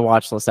off my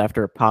watch list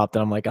after it popped,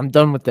 and I'm like, I'm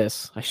done with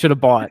this. I should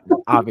have bought,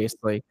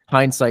 obviously.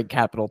 Hindsight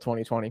capital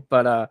 2020.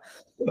 But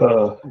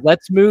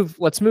let's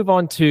move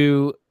on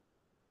to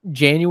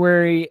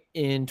January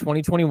in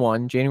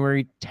 2021,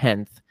 January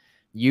 10th.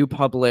 You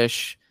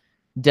publish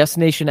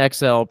Destination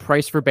XL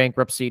price for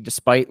bankruptcy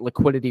despite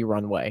liquidity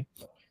runway.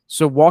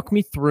 So walk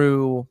me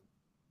through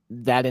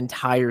that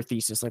entire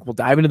thesis. Like, we'll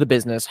dive into the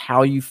business,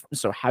 how you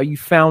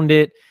found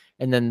it,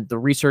 and then the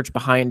research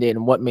behind it,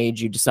 and what made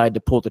you decide to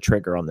pull the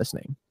trigger on this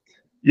name.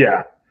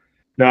 Yeah.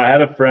 No, I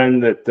had a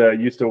friend that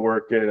used to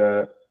work at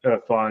a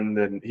fund,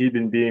 and he'd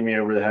been beating me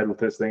over the head with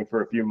this thing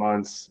for a few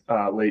months,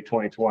 late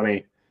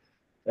 2020.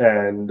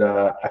 And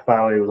I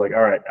finally was like,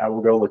 all right, I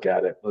will go look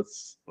at it.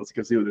 Let's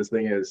go see what this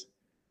thing is.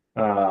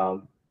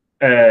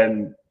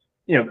 And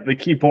the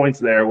key points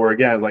there were,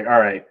 again, like, all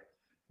right,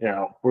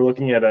 we're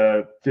looking at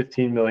a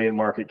 15 million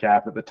market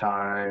cap at the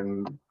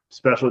time,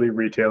 specialty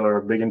retailer,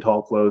 big and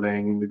tall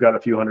clothing. We've got a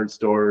few hundred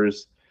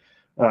stores.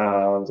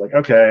 I was like,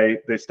 okay,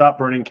 they stopped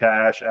burning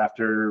cash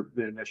after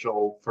the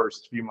initial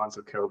first few months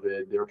of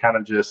COVID. They were kind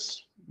of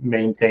just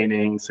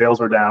maintaining.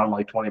 Sales were down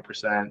like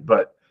 20%,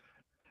 but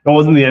it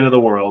wasn't the end of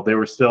the world. They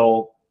were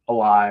still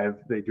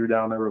alive. They drew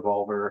down their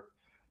revolver.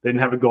 They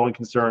didn't have a going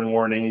concern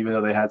warning, even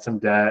though they had some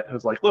debt. It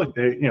was like, look,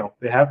 they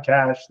have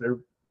cash. They're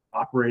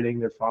operating.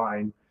 They're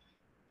fine.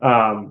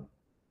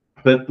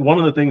 But one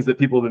of the things that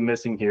people have been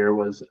missing here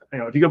was,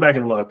 if you go back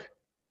and look,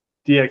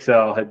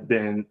 DXL had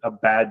been a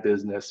bad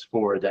business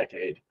for a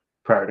decade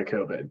prior to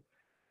COVID.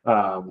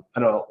 I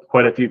know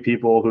quite a few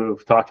people who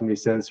have talked to me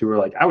since who were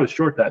like, I was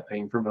short that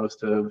thing for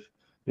most of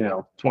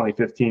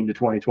 2015 to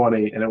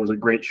 2020, and it was a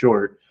great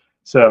short.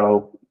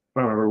 So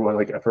I remember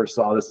when I first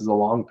saw this as a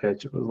long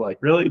pitch, it was like,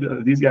 really,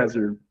 these guys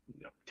are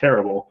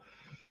terrible.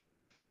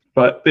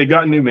 But they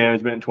got new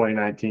management in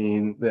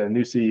 2019, the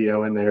new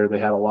CEO in there. They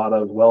had a lot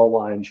of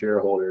well-aligned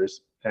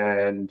shareholders,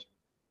 and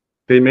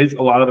they made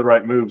a lot of the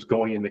right moves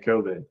going into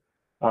COVID.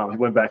 He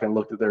went back and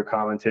looked at their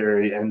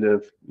commentary end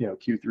of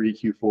Q3,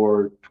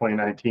 Q4,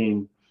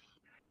 2019.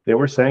 They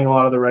were saying a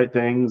lot of the right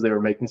things. They were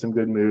making some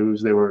good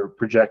moves. They were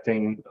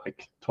projecting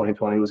like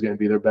 2020 was going to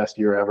be their best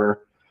year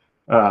ever.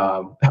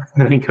 And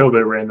then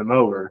COVID ran them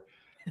over.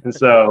 And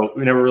so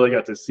we never really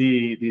got to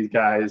see these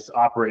guys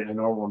operate in a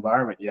normal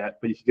environment yet.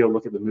 But you could go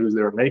look at the moves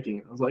they were making.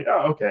 It was like,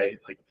 oh, okay,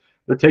 like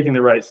they're taking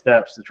the right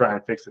steps to try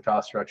and fix the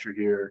cost structure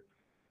here.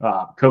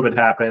 COVID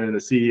happened, and the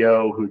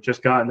CEO who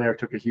just got in there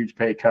took a huge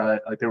pay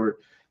cut. Like there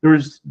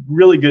was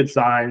really good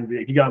signs.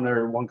 He got in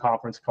there one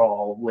conference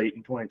call late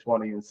in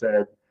 2020 and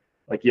said,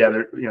 like, yeah,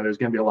 there's going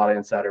to be a lot of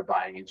insider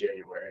buying in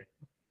January.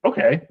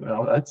 Okay,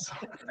 well,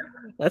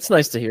 that's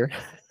nice to hear.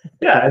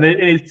 Yeah, and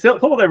he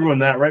told everyone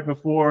that right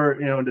before,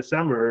 in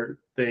December,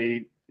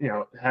 they,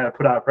 had to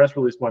put out a press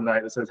release one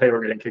night that says, hey,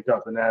 we're getting kicked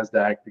off the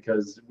NASDAQ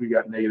because we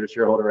got negative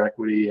shareholder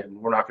equity and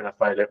we're not going to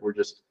fight it. We're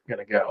just going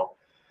to go.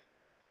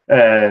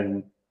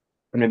 And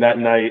I mean, that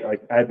night,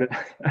 like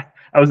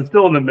I was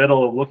still in the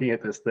middle of looking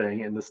at this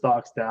thing and the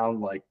stock's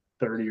down like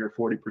 30 or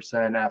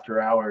 40% after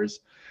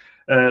hours.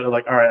 And I'm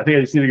like, all right, I think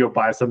I just need to go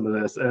buy some of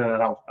this, and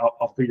then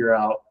I'll figure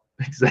out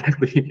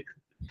exactly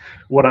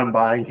what I'm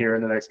buying here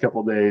in the next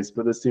couple of days.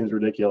 But this seems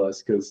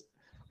ridiculous because,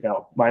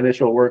 my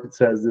initial work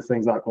says this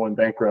thing's not going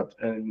bankrupt,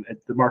 and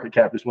the market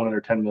cap just went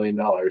under $10 million.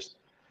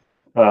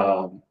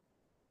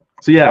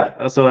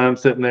 So I'm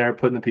sitting there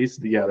putting the pieces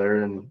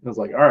together, and I was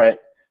like, all right,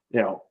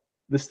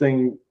 this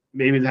thing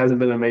maybe it hasn't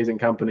been an amazing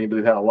company, but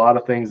they've had a lot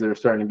of things that are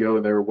starting to go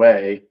their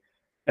way.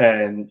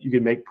 And you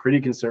can make pretty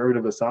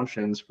conservative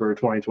assumptions for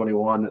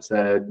 2021 that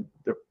said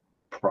they're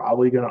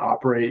probably going to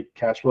operate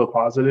cash flow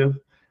positive.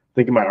 I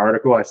think in my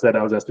article, I said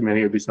I was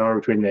estimating it would be somewhere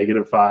between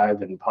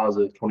 -5 and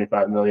positive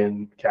 25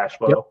 million cash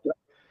flow.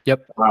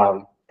 Yep.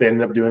 They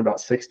ended up doing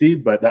about 60,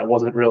 but that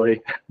wasn't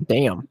really.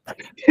 Damn.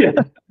 Yeah.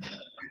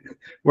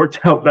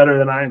 Worked out better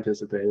than I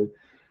anticipated.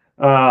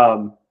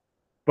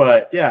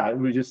 But yeah,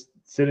 we just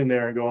sitting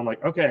there and going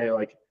like, okay,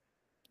 like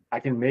I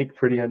can make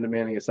pretty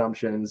undemanding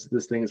assumptions.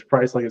 This thing is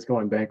priced like it's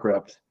going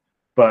bankrupt,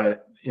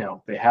 but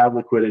they have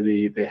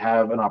liquidity, they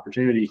have an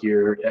opportunity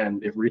here,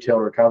 and if retail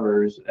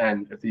recovers,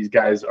 and if these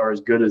guys are as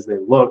good as they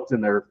looked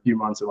in their few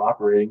months of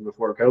operating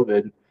before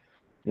COVID,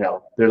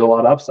 there's a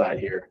lot of upside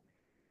here.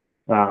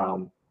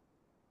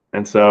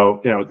 And so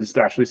just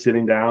actually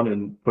sitting down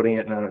and putting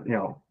it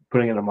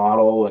in a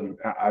model, and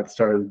I've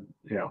started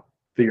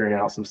figuring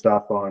out some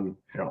stuff on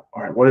all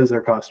right, what is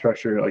their cost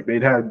structure? Like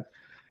they'd had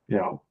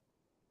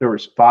there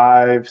was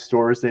 5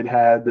 stores they'd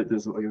had that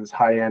this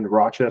high-end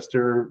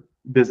Rochester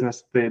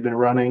business they had been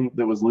running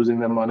that was losing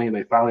them money, and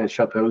they finally had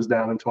shut those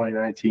down in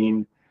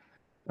 2019.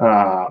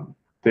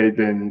 They'd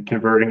been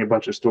converting a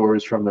bunch of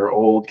stores from their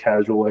old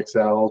Casual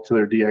XL to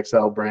their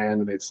DXL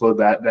brand, and they'd slowed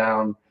that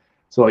down.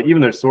 So like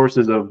even their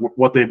sources of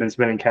what they've been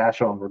spending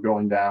cash on were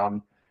going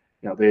down.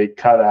 They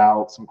cut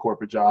out some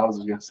corporate jobs. It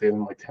was going to save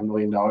them like $10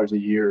 million a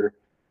year.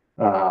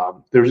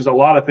 There was just a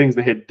lot of things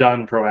they had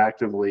done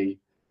proactively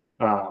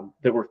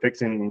that were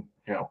fixing,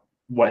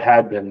 what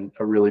had been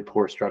a really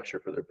poor structure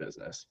for their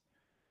business.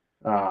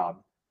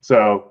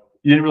 So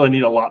you didn't really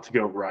need a lot to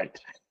go right.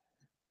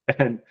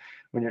 And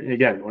when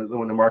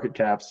the market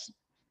cap's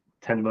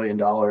 $10 million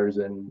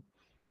and,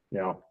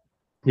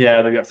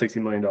 yeah, they got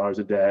 $60 million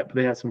of debt, but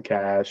they had some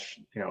cash,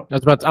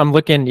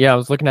 I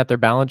was looking at their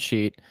balance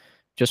sheet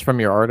just from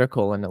your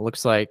article, and it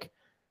looks like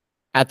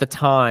at the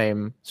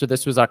time, so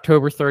this was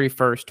October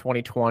 31st,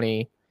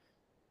 2020,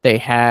 they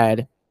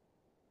had,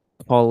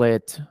 call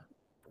it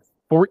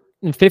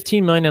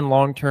 15 million in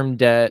long-term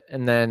debt,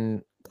 and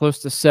then close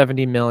to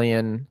 70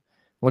 million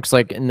looks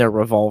like in their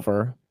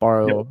revolver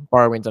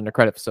borrowings under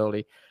credit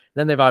facility.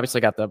 Then they've obviously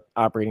got the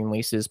operating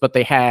leases, but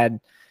they had,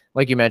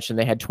 like you mentioned,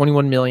 they had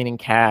 21 million in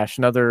cash,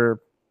 another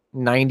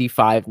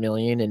 95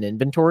 million in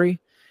inventory.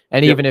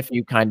 And even if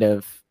you kind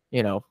of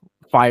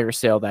fire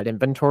sale that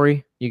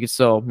inventory, you could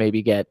still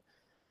maybe get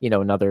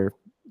another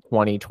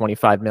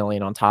 20-25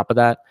 million on top of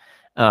that.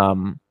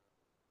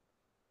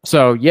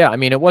 So yeah, I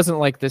mean, it wasn't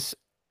like this,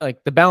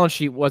 like the balance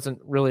sheet wasn't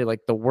really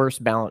like the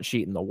worst balance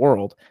sheet in the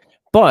world,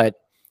 but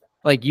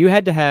like you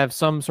had to have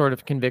some sort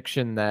of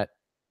conviction that,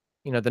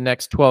 the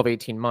next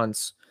 12-18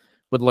 months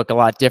would look a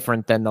lot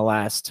different than the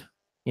last,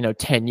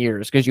 10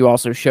 years. Because you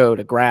also showed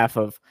a graph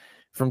of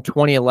from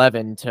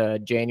 2011 to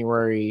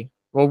January,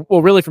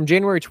 really from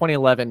January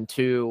 2011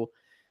 to,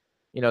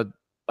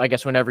 I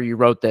guess whenever you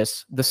wrote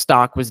this, the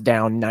stock was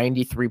down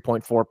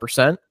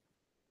 93.4%.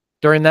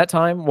 during that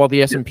time, while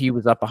the S&P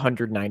was up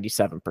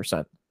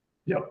 197%.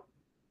 Yep.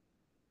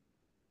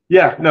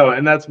 Yeah, no,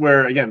 and that's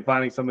where, again,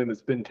 finding something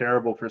that's been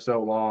terrible for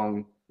so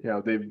long,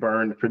 they've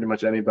burned pretty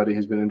much anybody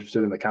who's been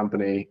interested in the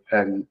company,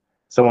 and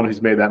someone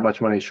who's made that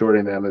much money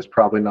shorting them is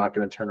probably not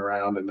going to turn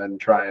around and then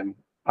try and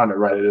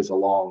underwrite it as a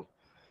long.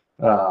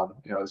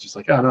 It's just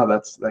like, oh no,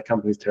 that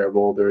company's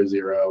terrible. They're a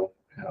zero,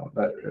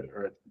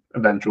 or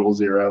eventual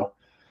zero.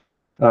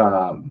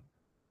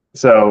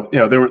 So,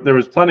 there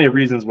was plenty of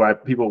reasons why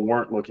people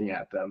weren't looking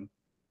at them.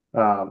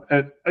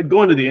 And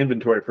going to the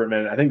inventory for a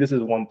minute, I think this is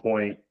one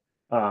point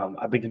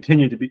I've been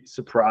continuing to be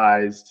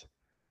surprised.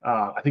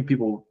 I think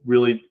people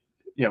really,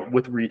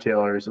 with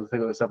retailers, and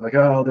think of stuff like,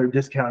 oh, they're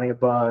discounting a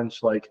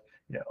bunch. Like,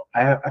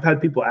 I've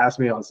had people ask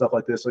me on stuff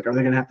like this, like, are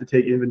they going to have to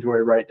take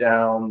inventory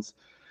write-downs?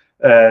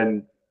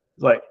 And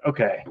like,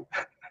 okay,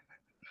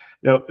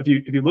 if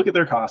you look at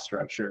their cost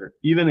structure,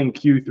 even in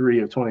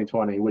Q3 of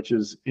 2020, which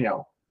is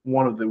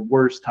one of the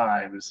worst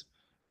times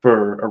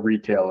for a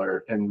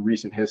retailer in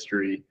recent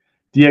history,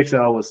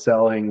 DXL was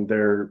selling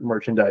their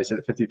merchandise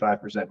at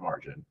 55%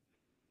 margin.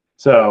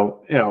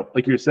 So,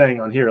 like you're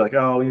saying on here, like,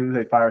 oh, even if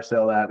they fire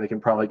sale that, they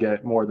can probably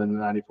get more than the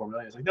 94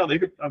 million. It's like, no,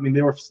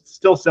 they were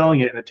still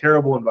selling it in a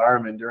terrible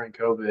environment during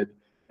COVID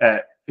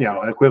at,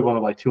 an equivalent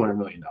of like $200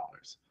 million.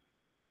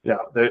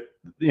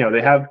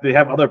 They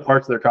have other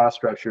parts of their cost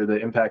structure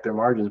that impact their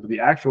margins, but the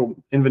actual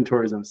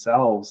inventories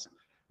themselves,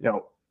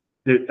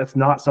 that's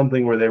not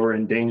something where they were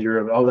in danger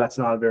of, oh, that's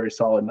not a very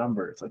solid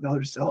number. It's like, no,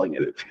 they're selling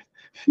it at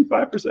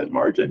 55%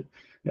 margin.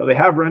 They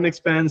have rent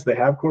expense, they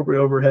have corporate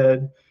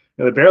overhead.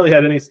 They barely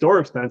had any store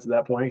expense at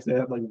that point because they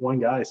had like one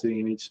guy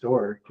sitting in each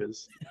store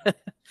because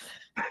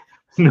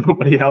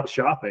nobody out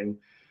shopping.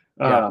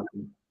 Yeah.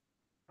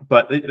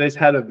 But they just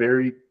had a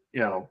very,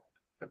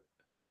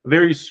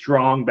 very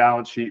strong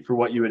balance sheet for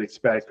what you would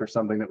expect for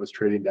something that was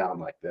trading down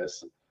like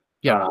this.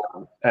 Yeah.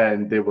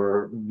 And they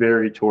were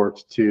very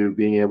torqued to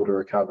being able to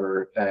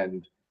recover.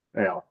 And,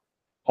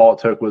 all it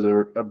took was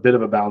a bit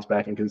of a bounce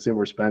back in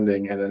consumer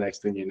spending. And the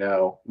next thing you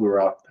know, we were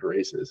off the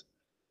races.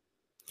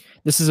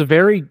 This is a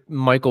very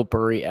Michael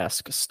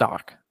Burry-esque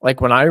stock. Like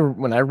when I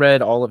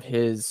read all of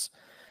his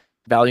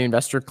Value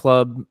Investor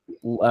Club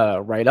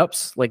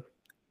write-ups, like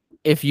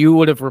if you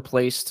would have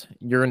replaced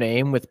your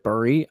name with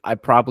Burry, I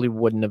probably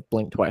wouldn't have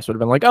blinked twice. Would have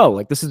been like, oh,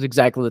 like this is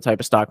exactly the type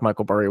of stock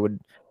Michael Burry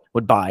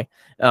would buy.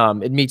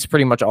 It meets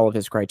pretty much all of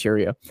his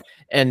criteria.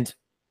 And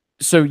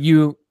so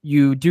you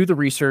do the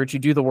research, you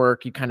do the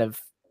work, you kind of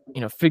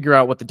figure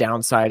out what the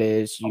downside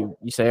is. You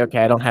say, okay,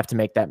 I don't have to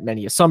make that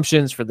many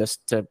assumptions for this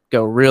to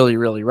go really,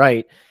 really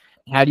right.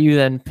 How do you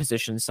then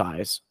position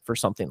size for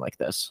something like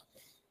this?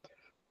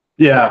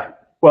 Yeah.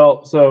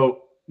 Well,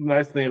 so the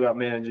nice thing about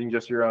managing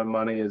just your own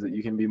money is that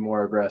you can be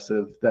more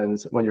aggressive than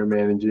when you're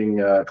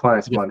managing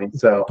clients' money.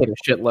 So put a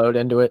shitload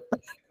into it.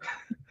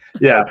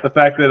 Yeah, the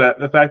fact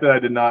that I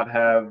did not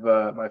have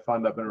my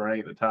fund up and running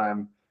at the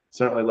time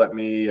certainly let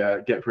me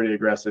get pretty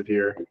aggressive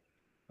here,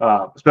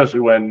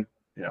 especially when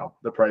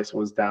the price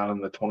was down in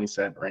the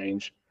 20-cent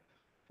range.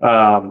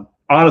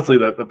 Honestly,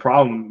 the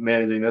problem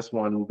managing this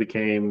one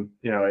became,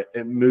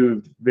 it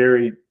moved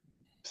very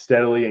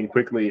steadily and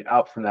quickly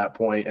out from that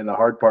point, and the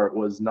hard part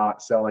was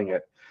not selling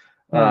it.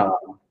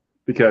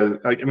 Because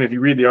if you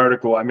read the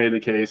article, I made the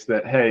case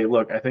that, hey,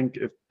 look, I think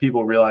if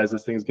people realize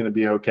this thing's going to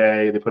be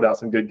okay, they put out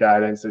some good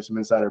guidance, there's some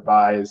insider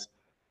buys,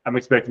 I'm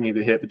expecting you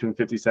to hit between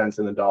 50 cents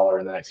and $1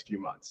 in the next few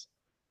months.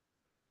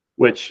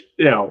 Which,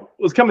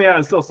 was coming out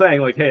and still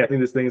saying like, hey, I think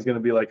this thing is going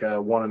to be like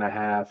a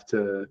 1.5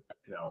 to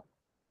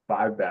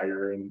 5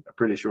 bagger in a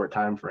pretty short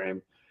time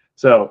frame.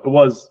 So it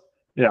was,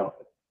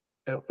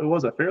 it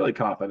was a fairly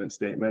confident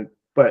statement,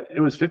 but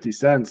it was 50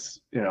 cents,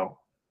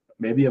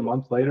 maybe a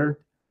month later.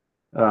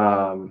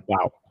 Wow.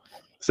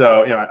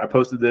 So, I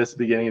posted this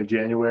beginning of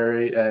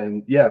January,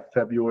 and beginning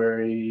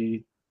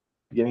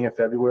of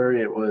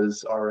February, it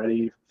was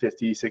already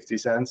 50, 60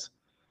 cents.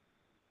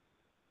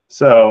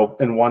 So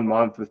in 1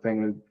 month, the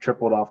thing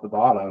tripled off the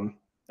bottom.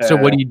 So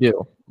what do you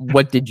do?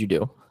 What did you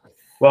do?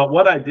 Well,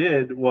 what I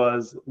did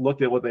was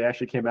looked at what they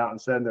actually came out and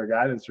said in their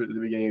guidance at the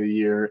beginning of the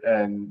year,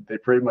 and they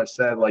pretty much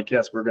said like,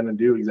 yes, we're going to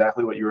do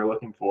exactly what you were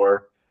looking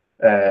for,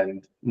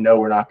 and no,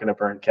 we're not going to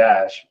burn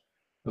cash.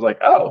 I was like,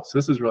 oh, so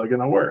this is really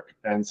going to work.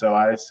 And so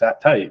I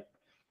sat tight.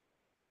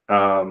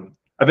 I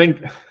think,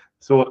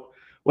 so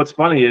what's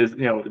funny is,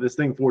 this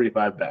thing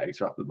 45 bags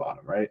dropped the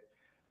bottom, right?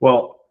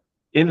 Well,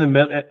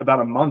 about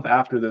a month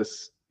after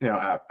this,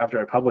 after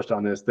I published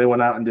on this, they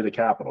went out and did a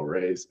capital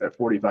raise at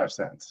 45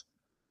 cents.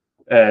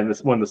 And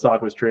this when the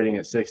stock was trading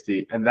at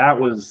 60. And that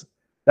was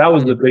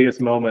the biggest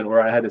moment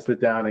where I had to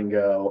sit down and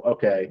go,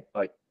 okay,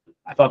 like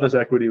I thought this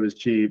equity was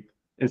cheap.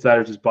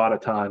 Insiders just bought a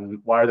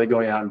ton. Why are they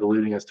going out and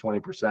diluting us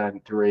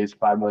 20% to raise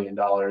 $5 million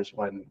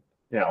when,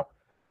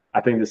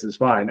 I think this is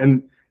fine.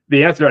 And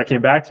the answer I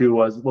came back to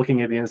was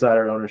looking at the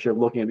insider ownership,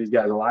 looking at these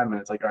guys'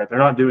 alignment. It's like, all right, they're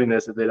not doing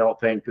this if they don't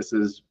think this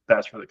is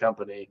best for the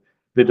company.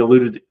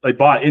 They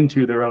bought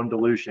into their own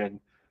dilution.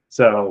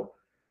 So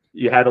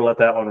you had to let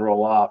that one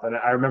roll off. And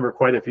I remember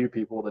quite a few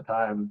people at the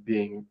time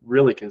being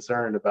really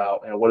concerned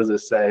about, what does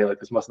this say? Like,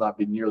 this must not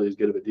be nearly as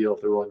good of a deal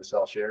if they're willing to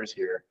sell shares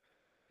here.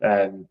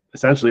 And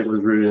essentially it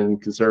was rooted in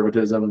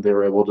conservatism. They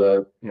were able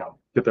to,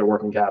 get their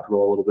working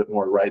capital a little bit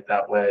more right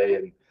that way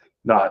and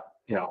not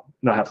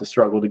have to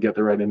struggle to get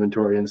the right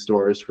inventory in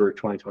stores for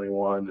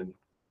 2021. And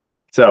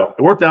so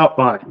it worked out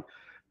fine.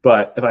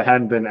 But if I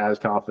hadn't been as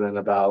confident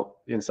about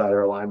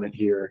insider alignment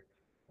here,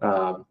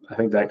 I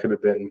think that could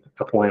have been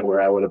a point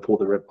where I would have pulled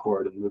the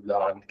ripcord and moved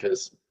on,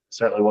 because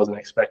certainly wasn't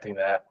expecting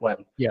that when,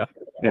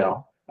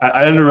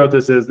 I underwrote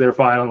this as they're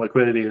fine on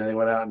liquidity, and they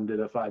went out and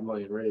did a $5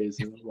 million raise.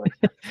 And like,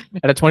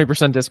 At a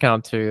 20%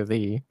 discount to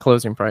the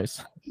closing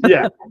price.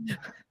 yeah.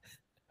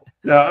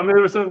 No, I mean, there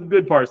were some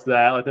good parts to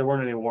that. Like, there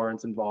weren't any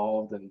warrants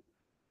involved, and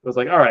it was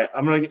like, all right,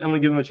 I'm gonna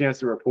give them a chance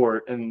to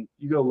report. And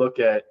you go look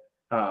at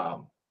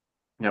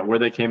where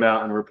they came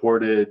out and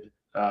reported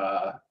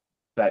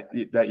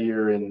that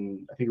year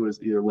in, I think it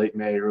was either late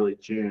May, early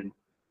June.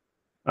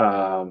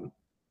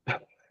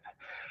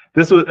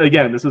 This was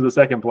the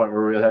second point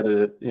where we had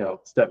to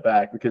step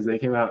back, because they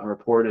came out and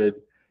reported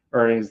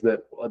earnings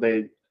that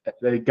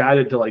they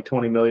guided to like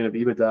 20 million of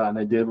EBITDA, and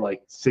they did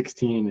like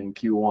 16 in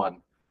Q1,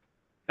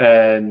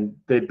 and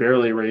they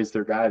barely raised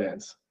their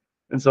guidance.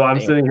 And so I'm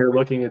sitting here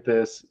looking at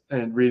this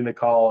and reading the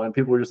call, and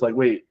people were just like,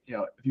 wait,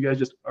 if you guys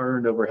just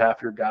earned over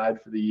half your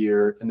guide for the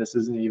year, and this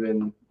isn't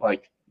even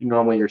like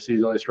normally your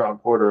seasonally strong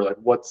quarter, like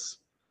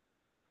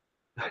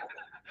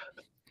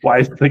why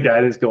is the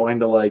guidance going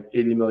to like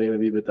 80 million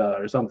of EBITDA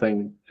or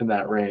something in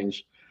that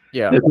range?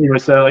 Yeah. And people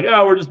said like,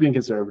 oh, we're just being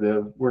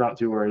conservative. We're not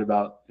too worried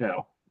about,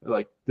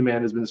 like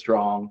demand has been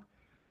strong.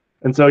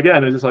 And so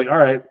again, it's just like, all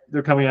right,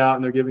 they're coming out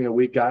and they're giving a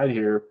weak guide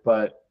here,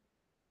 but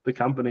the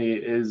company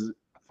is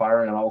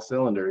firing on all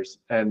cylinders.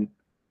 And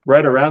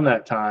right around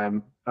that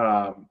time,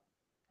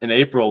 in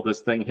April,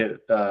 this thing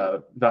hit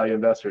Value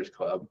Investors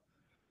Club.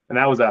 And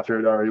that was after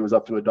it already was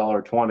up to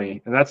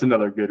 $1.20. And that's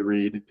another good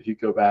read if you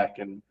go back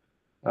and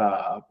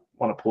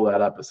want to pull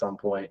that up at some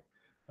point.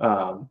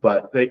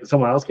 But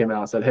someone else came out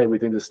and said, hey, we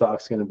think the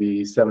stock's going to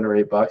be $7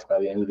 or $8 by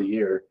the end of the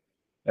year.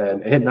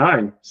 And it hit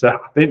 9. So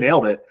they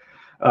nailed it.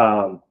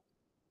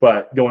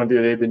 But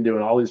they've been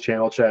doing all these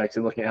channel checks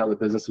and looking at how the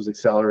business was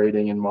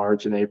accelerating in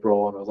March and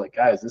April. And I was like,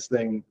 guys, this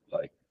thing,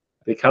 like,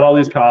 they cut all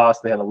these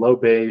costs. They had a low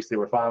base. They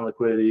were fine on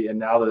liquidity. And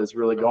now that it's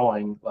really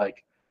going,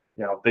 like,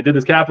 they did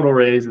this capital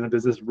raise, and the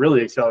business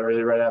really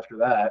accelerated right after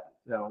that.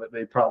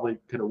 They probably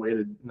could have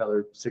waited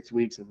another 6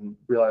 weeks and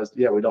realized,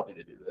 yeah, we don't need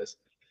to do this.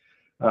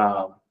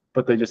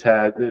 But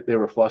they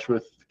were flush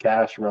with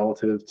cash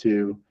relative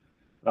to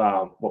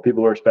what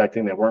people were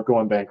expecting. They weren't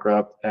going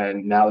bankrupt.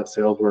 And now that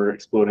sales were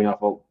exploding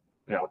off a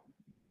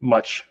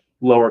much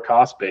lower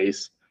cost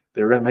base,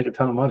 they were going to make a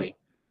ton of money.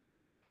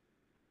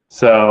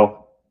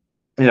 So,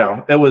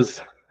 it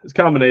was a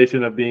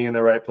combination of being in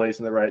the right place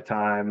in the right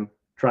time,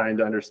 trying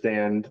to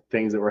understand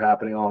things that were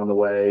happening along the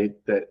way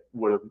that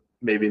would have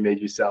maybe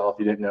made you sell if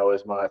you didn't know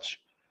as much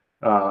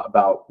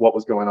about what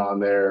was going on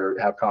there,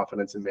 have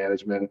confidence in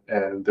management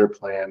and their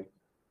plan.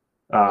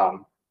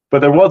 But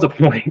there was a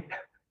point.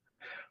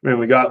 I mean,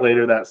 we got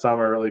later that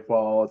summer, early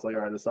fall. It's like,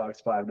 all right, the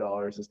stock's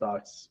 $5, the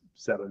stock's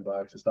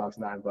 $7, the stock's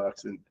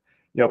 $9,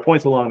 and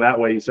points along that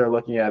way. You start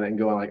looking at it and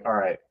going like, all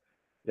right,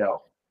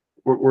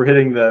 we're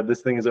hitting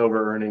this thing is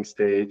over earning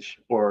stage,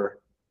 or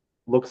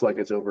looks like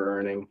it's over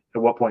earning.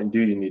 At what point do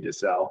you need to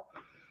sell?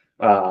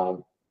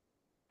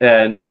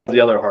 And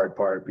the other hard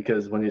part,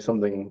 because when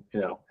something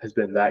has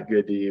been that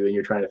good to you, and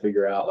you're trying to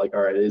figure out like,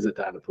 all right, is it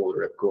time to pull the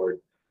ripcord?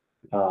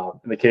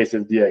 In the case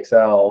of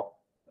DXL,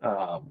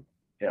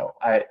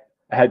 I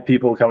had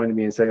people coming to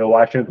me and saying, oh,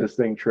 why shouldn't this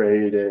thing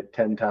trade at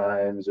 10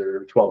 times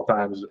or 12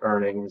 times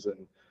earnings?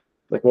 And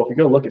like, well, if you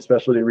go look at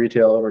specialty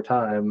retail over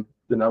time,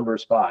 the number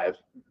is 5.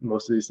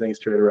 Most of these things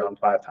trade around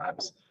 5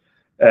 times.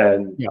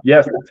 And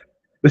yes,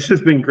 this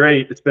has been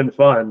great. It's been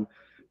fun.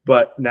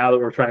 But now that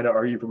we're trying to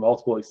argue for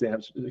multiple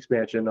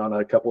expansion on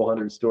a couple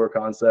hundred store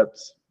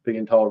concepts, big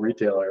and tall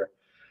retailer,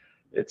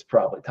 it's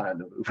probably time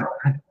to move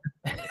on.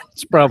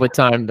 It's probably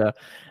time to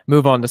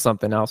move on to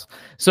something else.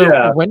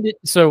 So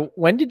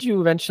when did you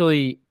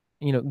eventually,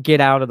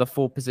 get out of the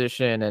full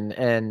position,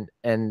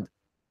 and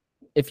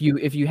if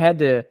you had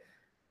to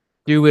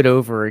do it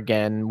over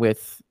again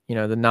with,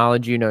 the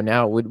knowledge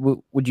now,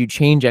 would you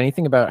change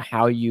anything about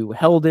how you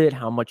held it,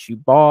 how much you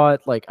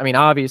bought? Like, I mean,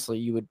 obviously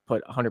you would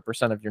put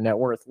 100% of your net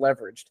worth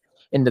leveraged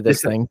into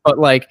this thing, but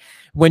like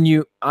when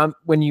you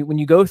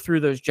go through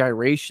those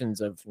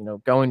gyrations of,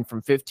 going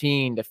from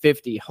 15 to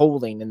 50,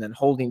 holding, and then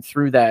holding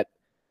through that,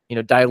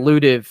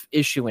 dilutive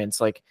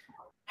issuance, like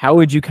how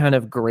would you kind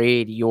of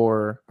grade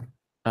your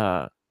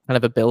kind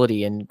of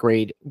ability and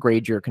grade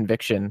your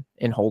conviction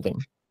in holding?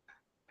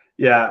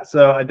 Yeah,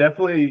 so I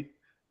definitely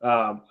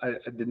I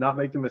did not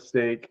make the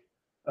mistake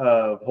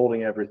of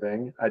holding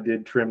everything. I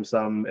did trim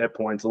some at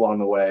points along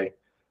the way.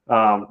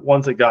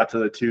 Once it got to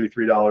the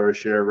 $2-3 a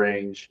share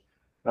range,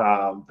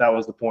 that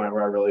was the point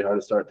where I really had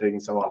to start taking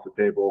some off the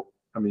table.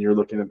 I mean, you're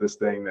looking at this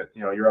thing that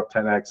you're up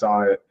 10x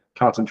on it.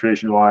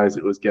 Concentration wise,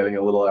 it was getting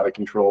a little out of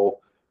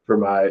control for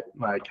my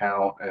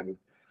account, and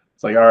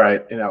it's like, all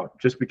right,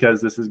 just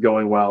because this is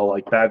going well,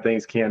 like bad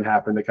things can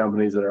happen to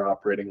companies that are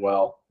operating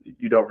well.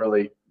 You don't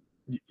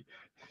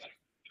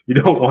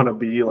want to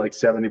be like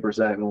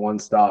 70% in one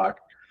stock,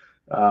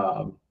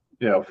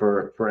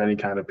 for any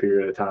kind of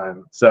period of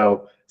time.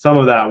 So some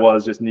of that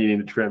was just needing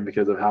to trim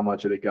because of how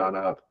much it had gone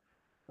up.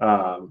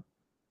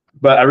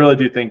 But I really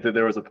do think that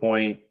there was a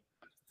point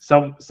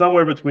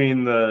somewhere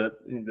between the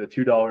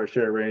 $2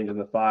 share range and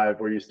the 5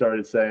 where you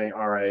started saying,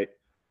 all right,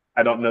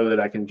 I don't know that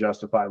I can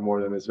justify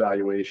more than this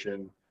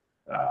valuation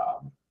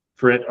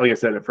for it, like I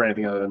said, for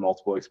anything other than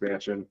multiple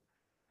expansion.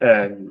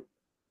 And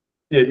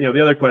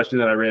the other question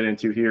that I ran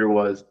into here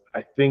was,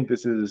 I think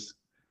this is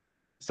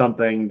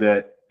something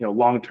that,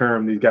 long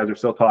term, these guys are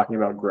still talking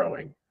about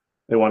growing.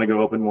 They want to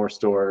go open more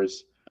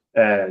stores,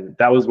 and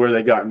that was where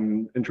they got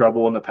in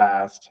trouble in the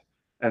past.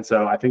 And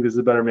so I think this is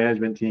a better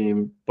management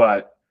team,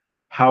 but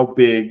how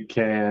big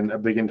can a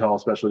big and tall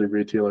specialty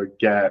retailer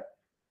get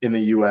in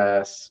the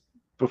US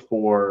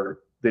before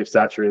they've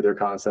saturated their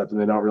concept and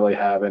they don't really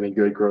have any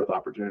good growth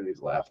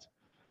opportunities left?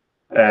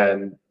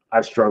 And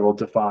I've struggled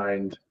to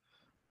find,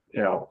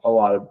 a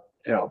lot of,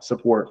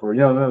 support for,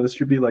 no, this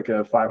should be like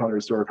a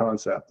 500 store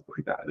concept.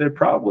 They're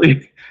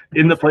probably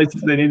in the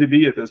places they need to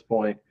be at this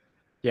point.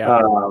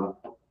 Yeah.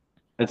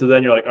 And so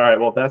then you're like, all right,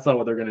 well, if that's not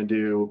what they're going to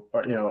do,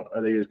 are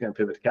they just going to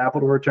pivot to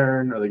capital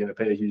return? Are they going to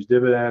pay a huge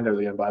dividend? Are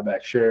they going to buy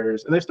back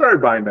shares? And they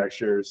started buying back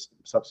shares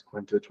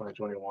subsequent to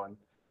 2021.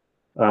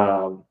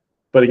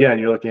 But again,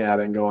 you're looking at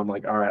it and going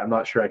like, all right, I'm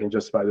not sure I can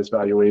justify this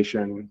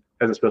valuation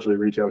as a specialty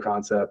retail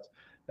concept.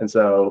 And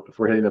so if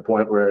we're hitting the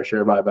point where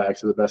share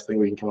buybacks are the best thing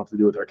we can come up to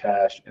do with our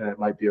cash, and it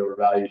might be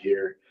overvalued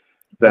here,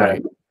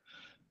 then,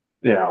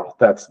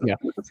 that's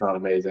not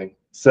amazing.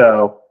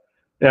 So,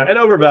 and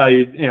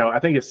overvalued, I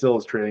think it still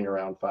is trading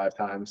around 5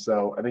 times.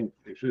 So I think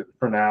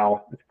for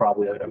now, it's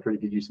probably a pretty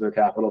good use of their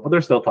capital, but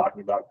they're still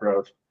talking about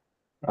growth.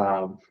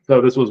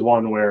 So this was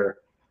one where,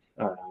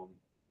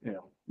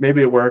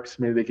 maybe it works,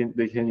 maybe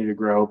they continue to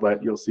grow,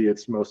 but you'll see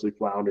it's mostly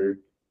floundered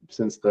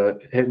since the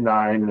hit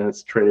 9, and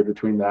it's traded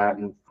between that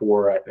and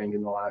 4, I think,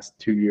 in the last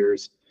 2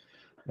 years.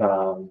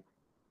 And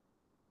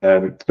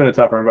it's been a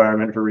tougher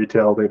environment for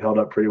retail. They've held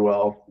up pretty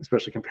well,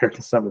 especially compared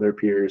to some of their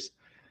peers.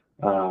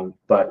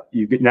 But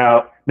you get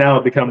now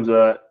it becomes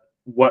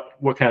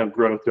what kind of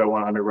growth do I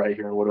want to underwrite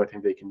here, and what do I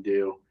think they can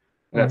do?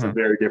 And that's a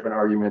very different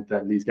argument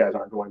than these guys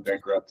aren't going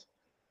bankrupt.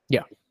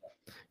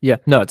 Yeah,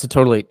 no, it's a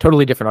totally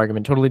different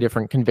argument, totally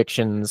different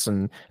convictions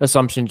and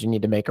assumptions you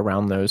need to make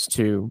around those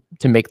to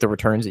make the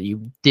returns that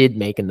you did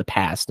make in the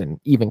past and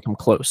even come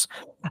close.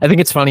 I think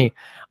it's funny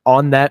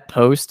on that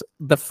post,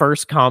 the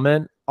first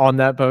comment on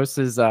that post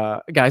is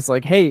guys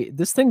like, hey,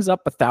 this thing's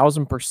up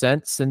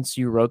 1,000% since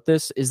you wrote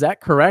this. Is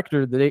that correct?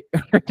 Or did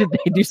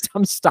they do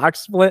some stock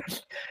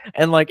split?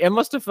 And like, it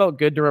must have felt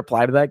good to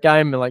reply to that guy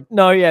and be like,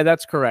 no, yeah,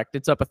 that's correct.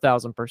 It's up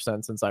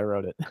 1,000% since I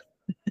wrote it.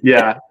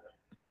 Yeah.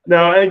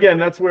 No, and again,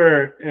 that's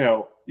where,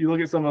 you look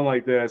at something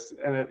like this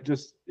and it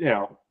just,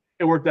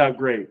 it worked out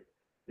great.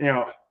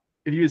 If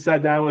you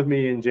sat down with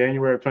me in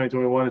January of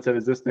 2021 and said,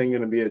 is this thing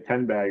going to be a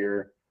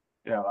 10-bagger?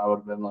 I would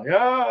have been like,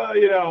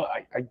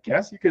 I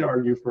guess you could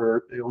argue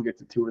for it'll get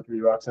to $2 or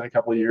 $3 in a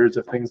couple of years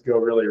if things go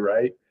really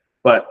right.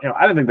 But,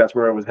 I didn't think that's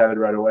where it was headed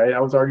right away. I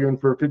was arguing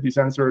for 50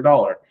 cents or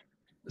 $1.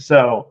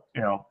 So,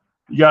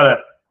 you got to,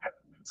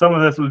 some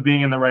of this was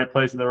being in the right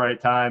place at the right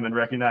time and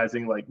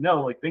recognizing like,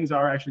 no, like things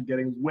are actually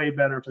getting way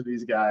better for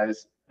these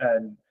guys.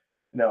 And,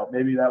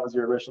 maybe that was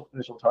your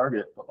initial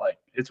target, but like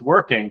it's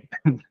working.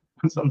 When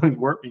something's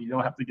working, you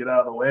don't have to get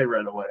out of the way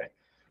right away.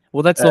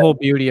 Well, that's the whole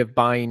beauty of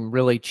buying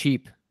really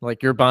cheap.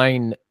 Like you're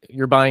buying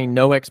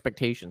no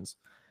expectations.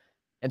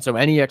 And so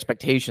any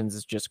expectations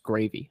is just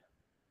gravy.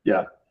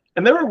 Yeah.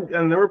 And there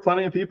were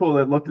plenty of people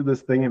that looked at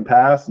this thing in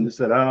past and just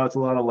said, oh, it's a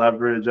lot of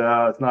leverage.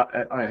 It's not,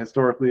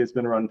 historically it's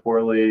been run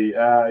poorly.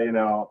 I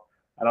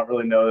don't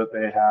really know that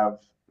they have,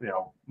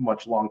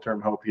 much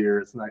long-term hope here.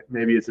 It's not,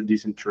 maybe it's a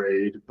decent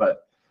trade,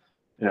 but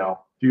if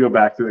you go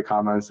back through the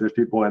comments, there's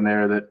people in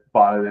there that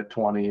bought it at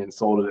 20 and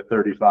sold it at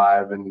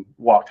 35 and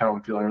walked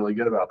home feeling really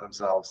good about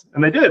themselves.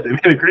 And they did. They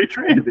made a great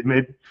trade. They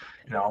made,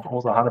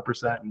 almost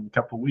 100% in a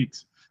couple of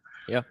weeks.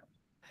 Yeah.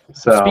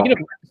 So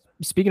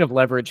speaking of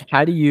leverage,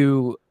 how do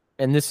you,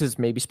 and this is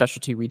maybe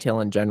specialty retail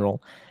in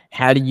general,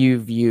 how do you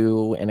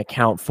view and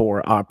account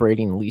for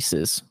operating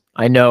leases?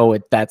 I know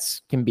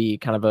that's can be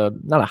kind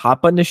of not a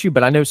hot button issue,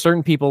 but I know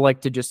certain people like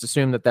to just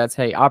assume that that's,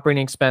 hey,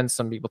 operating expense.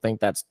 Some people think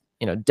that's,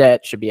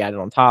 debt should be added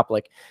on top.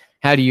 Like,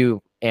 how do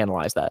you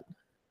analyze that?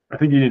 I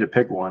think you need to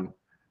pick one.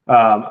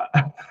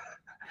 I've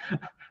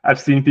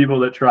seen people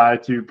that try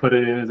to put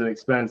it in as an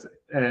expense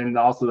and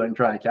also then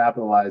try and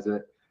capitalize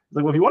it. It's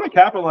like, well, if you want to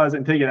capitalize it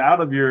and take it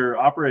out of your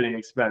operating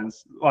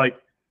expense, like,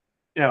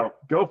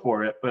 go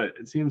for it. But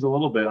it seems a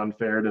little bit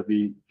unfair to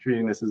be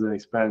treating this as an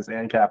expense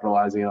and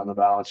capitalizing it on the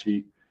balance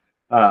sheet.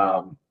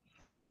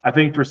 I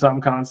think for some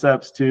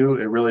concepts too,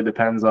 it really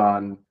depends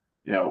on,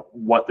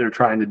 what they're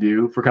trying to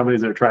do. For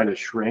companies that are trying to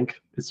shrink,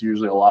 it's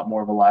usually a lot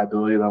more of a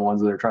liability than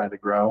ones that are trying to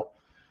grow.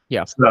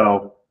 Yeah.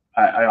 So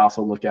I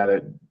also look at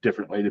it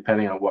differently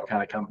depending on what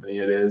kind of company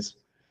it is.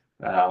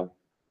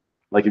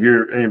 Like if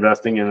you're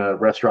investing in a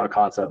restaurant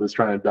concept that's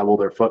trying to double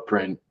their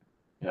footprint,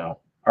 all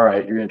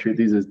right, you're going to treat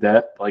these as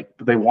debt. Like,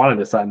 but they wanted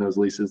to sign those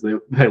leases.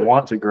 They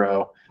want to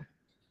grow.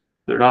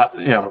 They're not,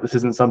 this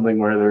isn't something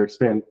where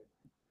they're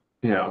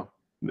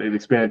they've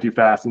expanded too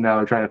fast and now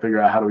they're trying to figure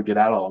out how do we get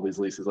out of all these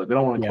leases. Like they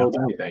don't want to close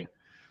anything.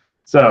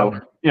 So,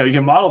 you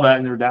can model that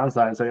in their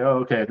downside and say, oh,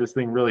 okay, if this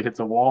thing really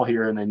hits a wall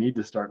here and they need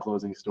to start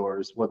closing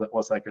stores,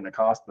 what's that going to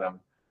cost them?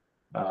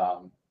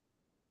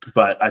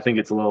 But I think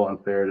it's a little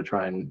unfair to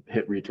try and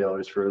hit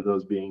retailers for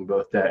those being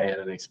both debt and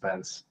an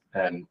expense.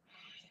 And,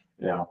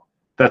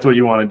 that's what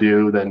you want to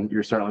do, then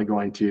you're certainly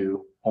going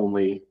to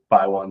only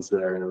buy ones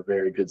that are in a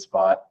very good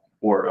spot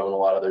or own a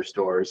lot of their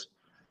stores.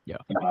 Yeah.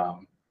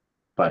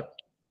 But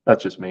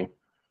that's just me.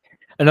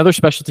 Another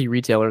specialty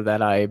retailer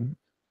that I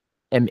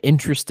am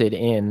interested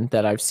in,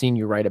 that I've seen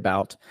you write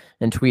about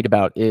and tweet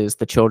about, is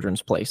The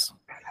Children's Place,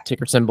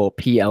 ticker symbol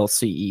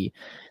PLCE.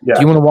 Yeah.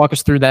 Do you want to walk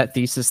us through that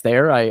thesis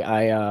there?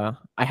 I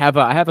have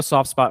a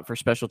soft spot for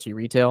specialty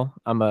retail.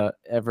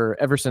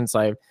 Ever since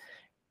I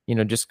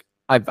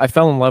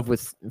fell in love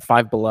with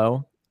Five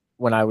Below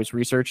when I was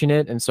researching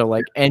it. And so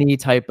like any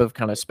type of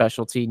kind of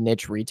specialty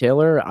niche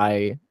retailer,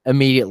 I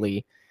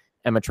immediately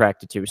am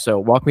attracted to. So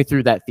walk me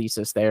through that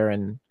thesis there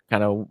and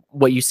kind of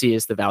what you see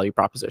as the value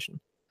proposition.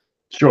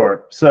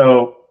 Sure.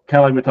 So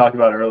kind of like we talked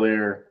about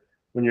earlier,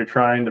 when you're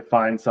trying to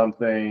find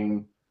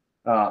something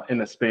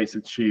in a space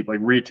that's cheap, like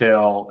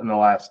retail in the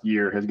last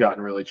year has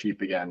gotten really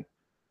cheap again.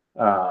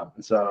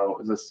 And so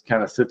just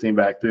kind of sifting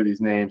back through these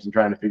names and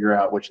trying to figure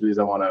out which of these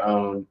I want to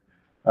own.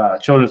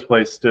 Children's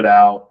Place stood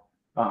out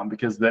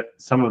because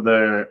some of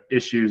the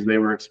issues they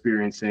were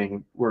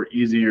experiencing were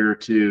easier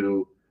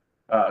to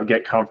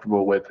get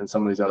comfortable with than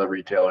some of these other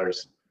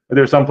retailers.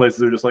 There are some places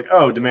that are just like,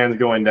 oh, demand's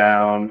going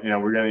down.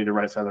 We're going to need to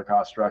right-size our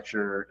cost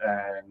structure,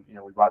 and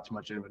we bought too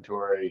much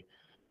inventory.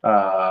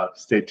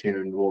 Stay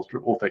tuned.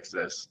 We'll fix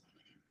this.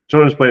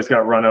 Children's Place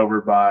got run over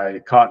by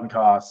cotton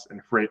costs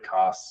and freight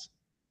costs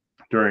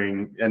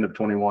during end of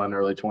 21,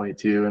 early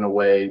 22 in a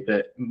way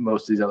that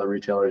most of these other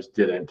retailers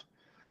didn't.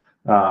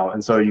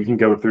 And so you can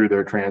go through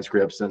their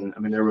transcripts, and I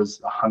mean, there was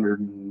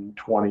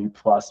 120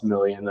 plus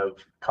million of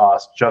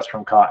costs just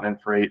from cotton and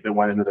freight that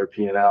went into their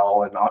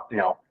P&L and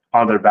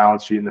on their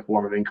balance sheet in the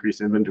form of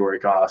increased inventory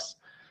costs.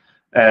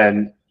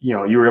 And you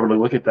were able to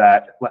look at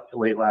that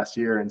late last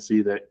year and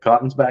see that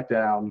cotton's back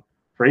down,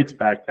 freight's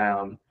back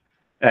down,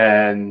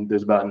 and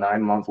there's about a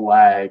 9-month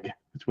lag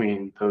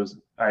between those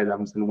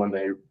items and when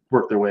they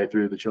work their way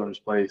through the Children's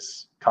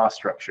Place cost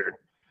structure.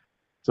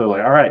 So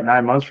like, all right,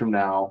 9 months from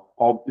now,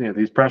 all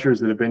these pressures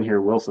that have been here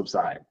will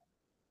subside.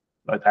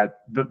 But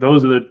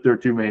those are their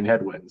two main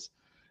headwinds.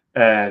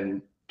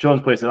 And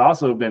Children's Place has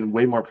also been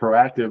way more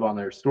proactive on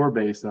their store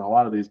base than a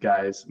lot of these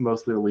guys.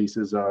 Most of their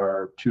leases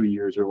are 2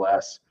 years or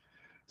less.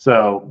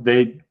 So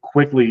they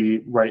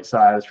quickly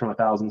right-sized from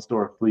 1,000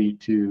 store fleet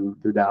to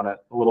they're down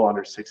at a little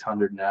under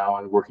 600 now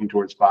and working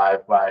towards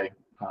 5 by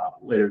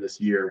later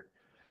this year.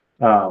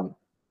 And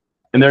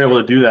they're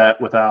able to do that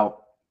without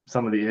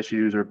some of the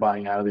issues or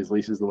buying out of these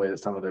leases the way that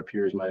some of their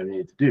peers might have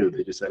needed to do.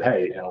 They just said,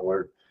 hey,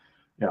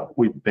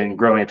 we've been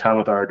growing a ton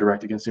with our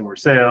direct-to-consumer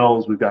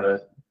sales. We've got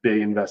a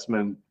big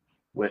investment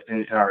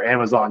in our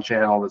Amazon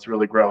channel that's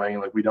really growing.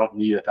 Like, we don't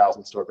need a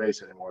 1,000 store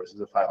base anymore. This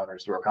is a 500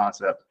 store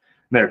concept.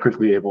 And they're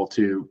quickly able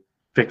to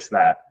fix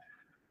that.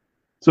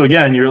 So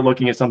again, you're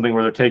looking at something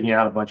where they're taking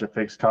out a bunch of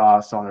fixed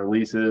costs on their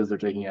leases. They're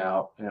taking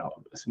out,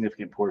 a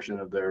significant portion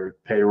of their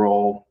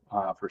payroll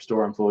for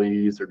store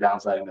employees. They're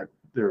downsizing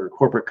their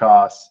corporate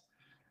costs.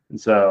 And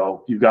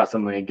so you've got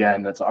something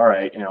again that's all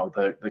right.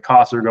 The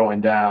costs are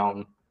going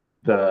down.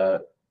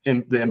 The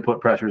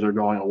input pressures are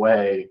going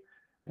away.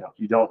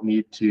 You don't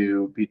need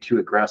to be too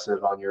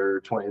aggressive on your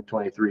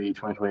 2023,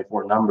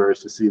 2024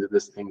 numbers to see that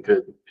this thing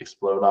could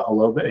explode off a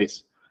low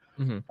base.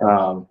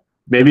 Mm-hmm.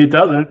 Maybe it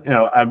doesn't.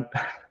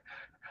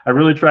 I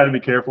really try to be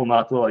careful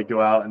not to like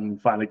go out and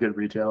find a good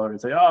retailer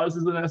and say, oh, this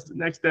is the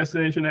next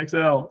Destination XL.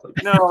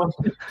 Like, no,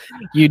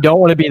 you don't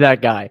want to be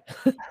that guy.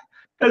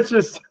 It's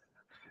just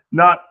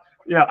not.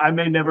 I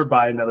may never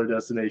buy another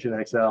Destination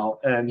XL,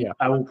 and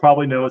I will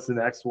probably know it's the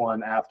next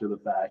one after the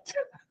fact.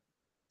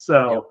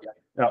 So.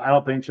 I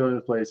don't think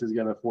Children's Place is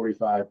going to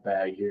 45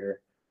 bag here.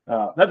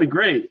 That'd be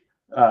great.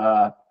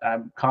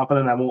 I'm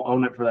confident I won't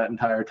own it for that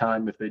entire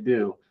time if they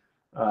do.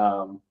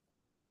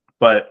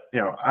 But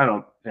I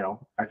don't.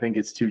 I think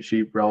it's too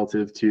cheap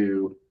relative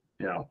to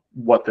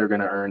what they're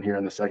going to earn here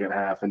in the second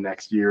half and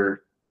next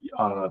year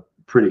on a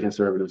pretty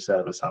conservative set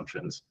of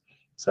assumptions.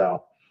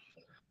 So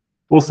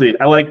we'll see.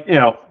 I like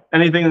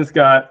anything that's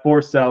got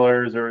forced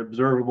sellers or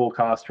observable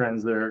cost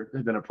trends that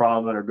have been a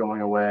problem that are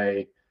going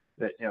away.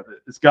 That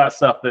it's got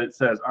stuff that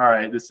says, all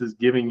right, this is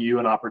giving you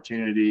an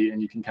opportunity,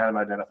 and you can kind of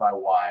identify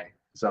why.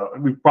 So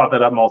we've brought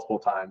that up multiple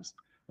times.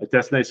 Like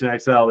Destination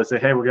XL, they say,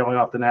 hey, we're going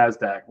off the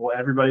NASDAQ. Well,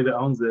 everybody that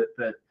owns it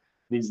that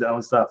needs to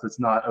own stuff that's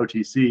not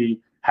OTC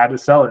had to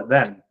sell it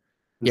then.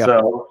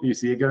 So you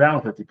see it go down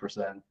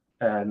 50%,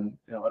 and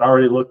it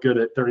already looked good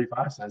at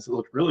 35 cents. It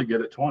looked really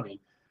good at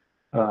 20.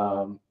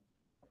 And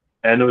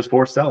it was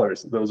forced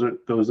sellers. Those are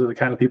the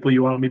kind of people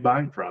you want to be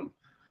buying from.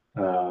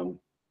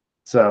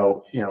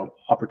 So,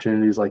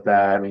 opportunities like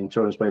that. I mean,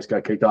 Children's Place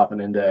got kicked off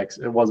an index.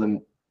 It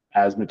wasn't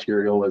as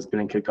material as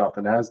getting kicked off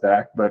the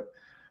NASDAQ, but,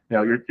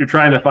 you're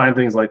trying to find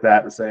things like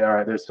that to say, all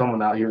right, there's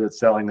someone out here that's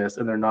selling this,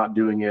 and they're not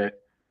doing it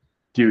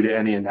due to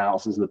any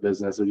analysis of the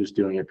business. They're just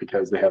doing it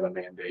because they have a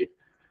mandate.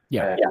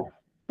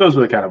 Those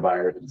are the kind of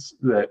buyers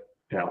that,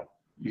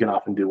 you can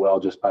often do well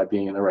just by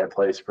being in the right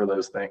place for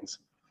those things.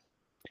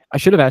 I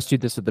should have asked you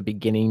this at the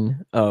beginning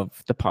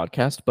of the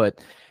podcast,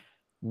 but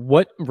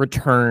what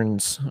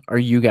returns are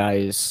you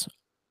guys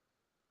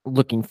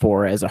looking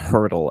for as a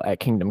hurdle at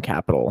Kingdom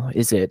Capital?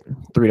 Is it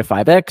 3 to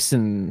 5x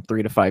in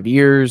 3 to 5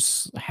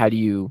 years? How do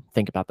you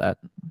think about that?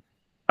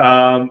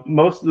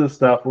 Most of the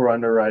stuff we're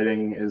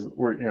underwriting is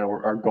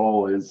our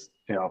goal is,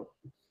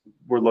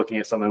 we're looking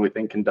at something we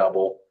think can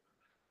double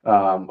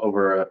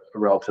over a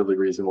relatively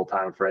reasonable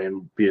time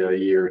frame, be it a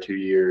year, 2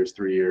 years,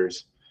 3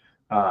 years.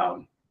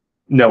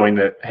 Knowing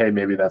that, hey,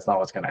 maybe that's not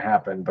what's going to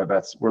happen, but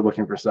we're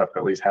looking for stuff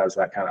that at least has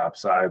that kind of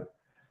upside.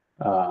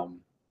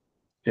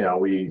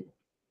 We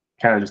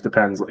kind of just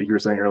depends, like you were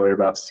saying earlier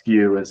about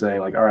skew and saying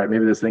like, all right,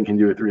 maybe this thing can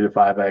do a 3 to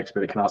 5x,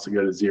 but it can also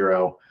go to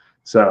 0.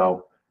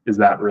 So is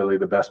that really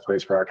the best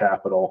place for our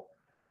capital?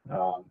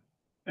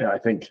 I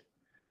think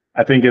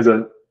as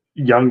a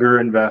younger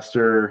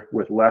investor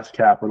with less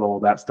capital,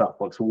 that stuff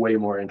looks way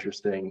more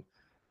interesting.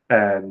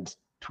 And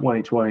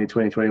 2020,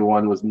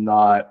 2021 was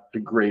not a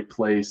great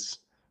place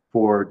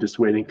for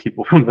dissuading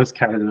people from those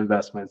kinds of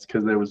investments,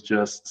 because there was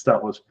just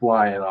stuff was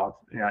flying off.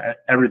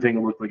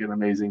 Everything looked like an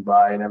amazing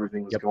buy, and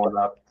everything was going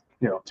up,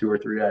 2 or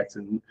 3x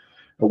in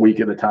a week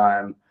at a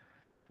time.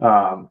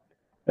 And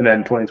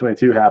then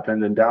 2022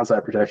 happened, and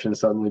downside protection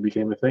suddenly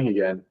became a thing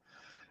again.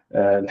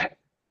 And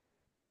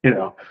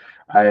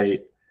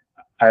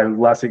I'm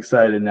less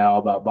excited now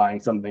about buying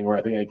something where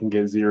I think I can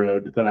get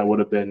zeroed than I would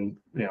have been,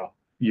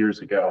 years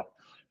ago.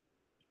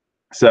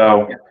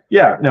 So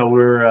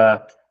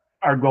we're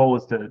our goal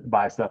is to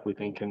buy stuff we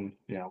think can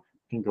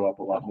go up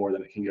a lot more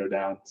than it can go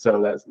down.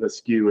 So that's the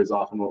skew is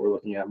often what we're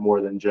looking at, more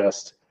than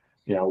just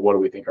what do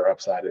we think our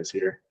upside is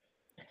here.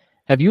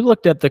 Have you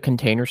looked at the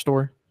Container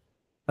Store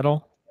at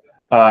all?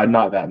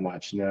 Not that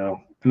much, no.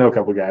 I know a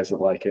couple guys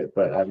that like it,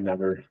 but I've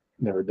never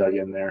dug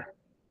in there.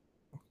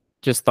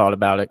 Just thought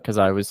about it because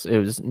it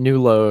was new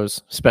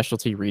lows,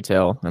 specialty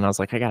retail, and I was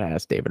like, I gotta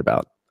ask David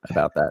about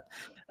that.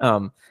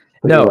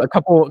 No, a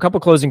couple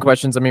closing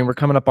questions. I mean, we're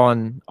coming up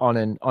on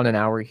an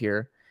hour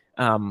here.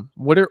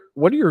 What are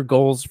your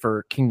goals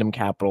for Kingdom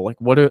Capital?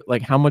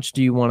 Like how much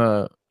do you want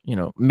to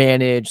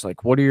manage?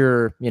 Like what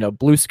are your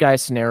blue sky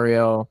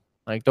scenario?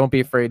 Like don't be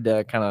afraid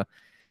to kind of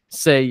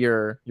say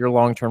your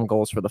long-term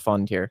goals for the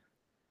fund here.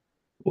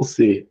 We'll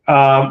see.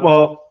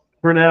 Well,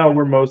 for now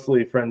we're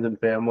mostly friends and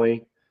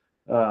family.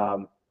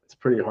 It's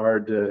pretty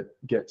hard to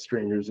get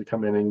strangers to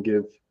come in and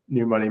give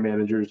new money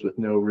managers with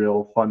no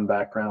real fund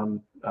background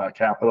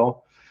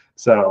capital.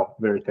 So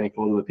very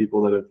thankful to the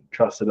people that have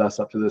trusted us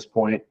up to this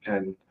point,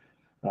 and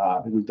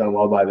we've done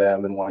well by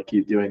them and want to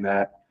keep doing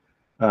that.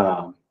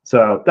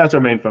 So that's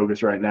our main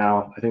focus right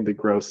now. I think the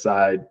growth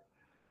side,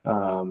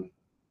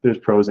 there's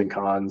pros and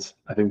cons.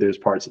 I think there's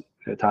parts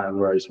at times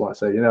where I just want to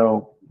say,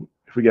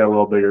 if we get a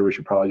little bigger, we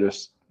should probably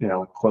just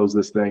close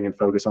this thing and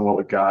focus on what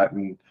we've got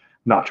and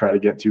not try to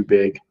get too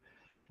big.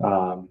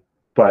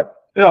 But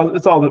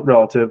it's all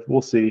relative.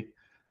 We'll see.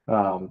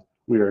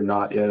 We are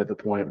not yet at the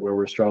point where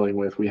we're struggling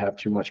with we have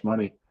too much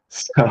money.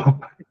 So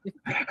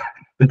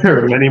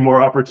there are many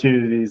more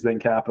opportunities than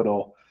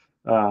capital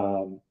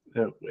in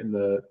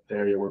the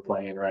area we're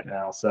playing in right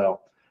now.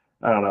 So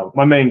I don't know.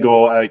 My main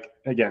goal,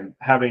 again,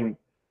 having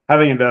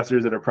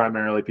investors that are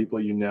primarily people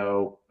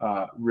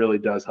really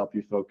does help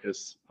you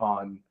focus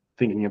on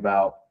thinking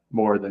about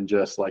more than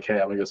just like,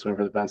 hey, I'm gonna go swing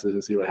for the fences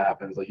and see what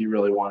happens. Like you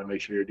really want to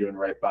make sure you're doing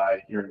right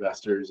by your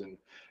investors and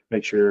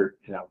make sure,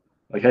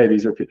 like, hey,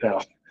 these are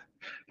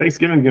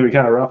Thanksgiving's gonna be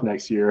kind of rough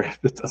next year if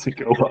this doesn't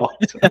go well.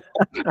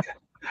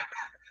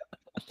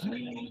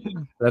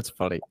 That's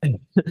funny.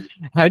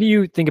 How do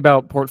you think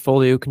about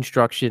portfolio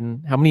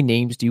construction? How many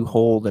names do you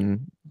hold,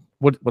 and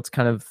what's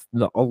kind of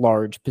a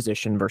large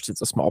position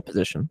versus a small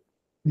position?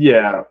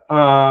 Yeah,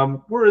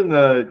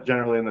 we're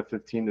generally in the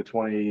 15 to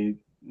 20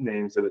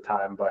 names at a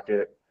time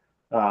bucket,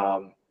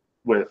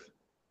 with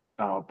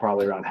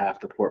probably around half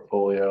the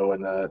portfolio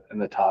in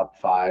the top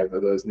 5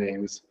 of those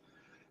names.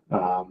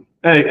 And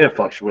it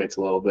fluctuates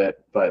a little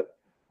bit, but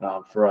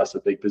for us, a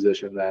big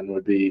position then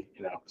would be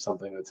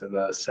something that's in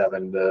the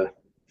 7 to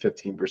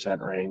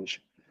 15%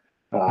 range.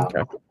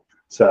 Okay.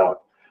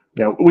 So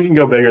we can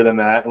go bigger than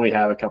that, and we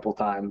have a couple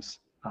times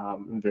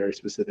in very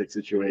specific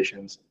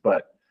situations.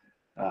 But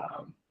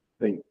I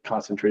think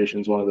concentration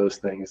is one of those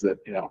things that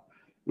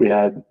we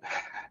had.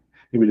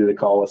 We did a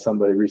call with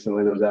somebody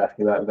recently that was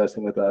asking about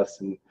investing with us,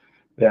 and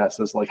they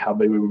asked us like how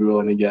big we would be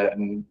willing to get,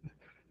 and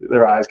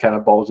their eyes kind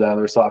of bulged out of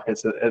their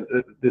sockets at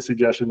the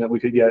suggestion that we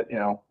could get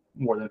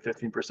more than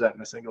 15%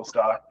 in a single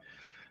stock.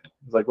 I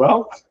was like,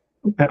 well,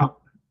 we've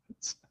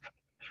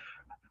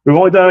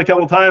only done it a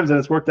couple of times and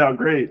it's worked out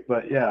great,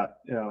 but we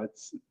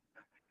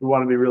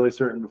want to be really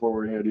certain before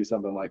we're going to do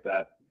something like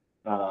that.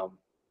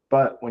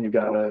 But when you've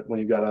got a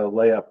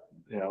layup,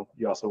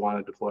 you also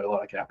want to deploy a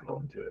lot of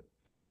capital into it.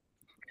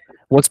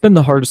 What's been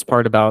the hardest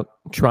part about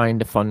trying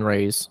to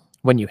fundraise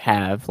when you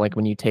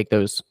take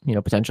those,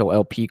 potential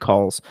LP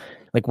calls?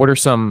 Like, what are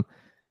some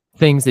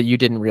things that you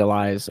didn't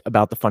realize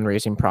about the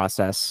fundraising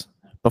process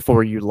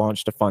before you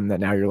launched a fund that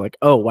now you're like,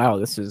 oh, wow,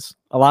 this is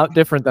a lot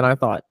different than I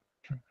thought?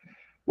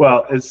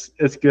 Well,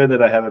 it's good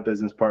that I have a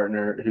business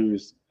partner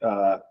who's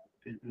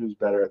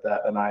better at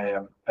that than I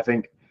am. I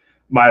think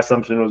my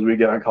assumption was we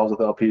get on calls with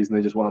LPs and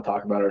they just want to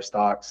talk about our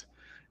stocks,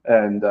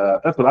 and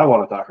that's what I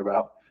want to talk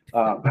about.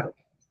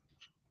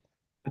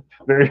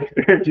 Very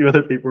few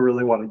other people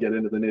really want to get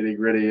into the nitty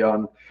gritty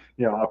on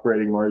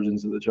operating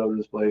margins of the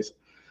children's place.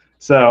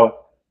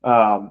 So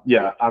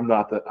yeah, I'm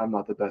not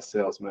the best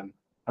salesman.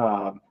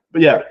 But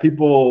yeah,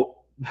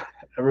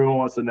 everyone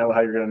wants to know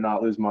how you're going to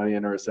not lose money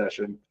in a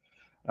recession.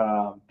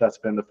 That's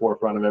been the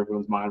forefront of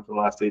everyone's mind for the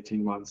last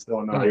 18 months. They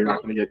don't know how you're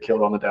not going to get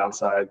killed on the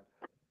downside.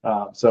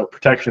 So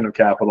protection of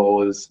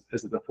capital is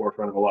at the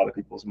forefront of a lot of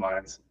people's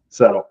minds.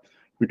 So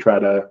we try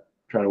to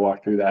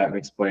walk through that and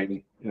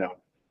explain,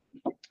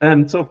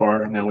 and so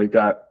far,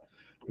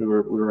 we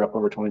were up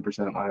over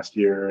 20% last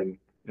year, and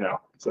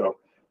so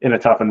in a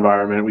tough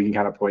environment, we can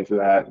kind of point to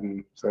that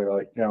and say,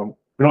 like, we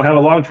don't have a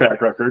long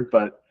track record,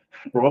 but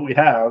for what we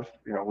have,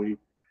 we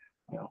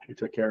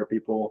took care of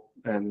people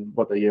and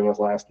what they gave us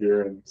last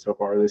year and so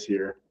far this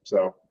year.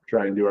 So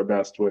try and do our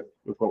best with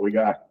what we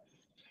got.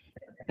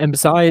 And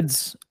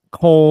besides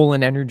coal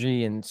and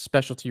energy and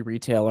specialty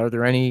retail, are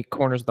there any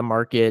corners of the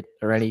market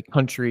or any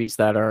countries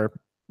that are,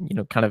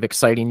 kind of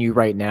exciting you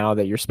right now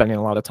that you're spending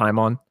a lot of time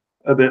on?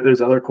 There's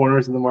other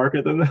corners of the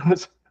market than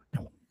those.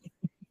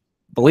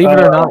 Believe it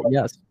or not,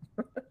 yes.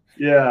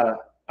 Yeah.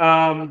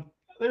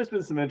 There's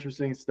been some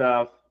interesting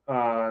stuff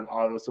on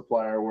auto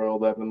supplier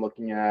world I've been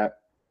looking at.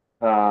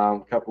 A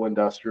couple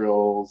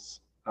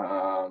industrials.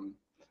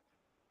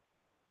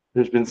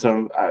 There's been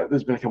a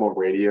couple of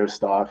radio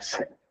stocks.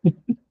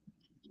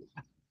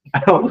 I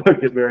don't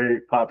look at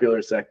very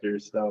popular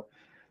sectors, so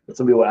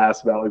some people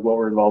ask about like what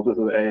we're involved with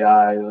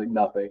AI. Like,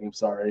 nothing. I'm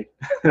sorry.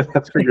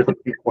 That's what you're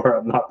looking for.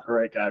 I'm not the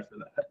right guy for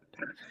that.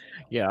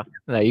 Yeah,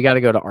 no, you got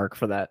to go to ARC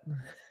for that.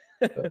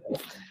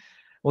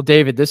 Well,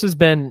 David, this has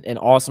been an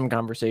awesome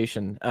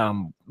conversation.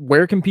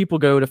 Where can people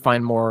go to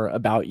find more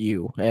about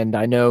you? And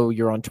I know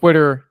you're on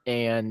Twitter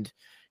and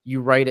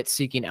you write at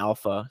Seeking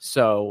Alpha.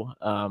 So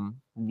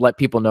let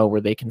people know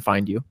where they can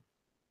find you.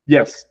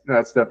 Yes,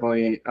 that's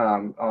definitely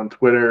on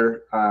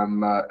Twitter.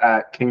 I'm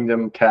at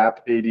Kingdom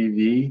Cap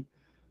ADV.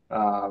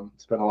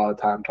 Spent a lot of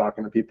time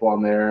talking to people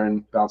on there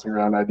and bouncing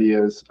around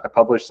ideas. I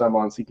publish some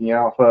on Seeking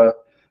Alpha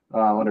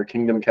under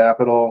Kingdom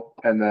Capital,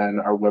 and then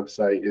our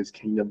website is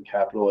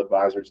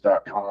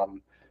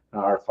kingdomcapitaladvisors.com.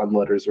 Our fund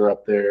letters are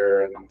up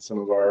there, and some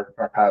of our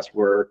past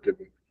work, and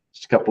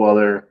just a couple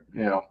other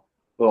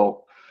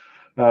little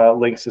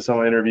links to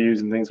some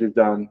interviews and things we've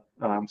done.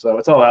 So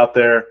it's all out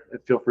there.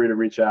 Feel free to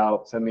reach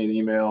out, send me an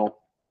email,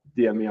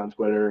 DM me on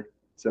Twitter,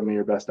 send me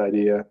your best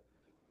idea.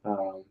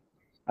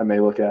 I may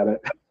look at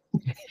it.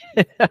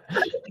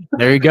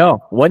 There you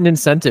go. What an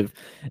incentive.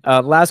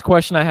 Last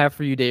question I have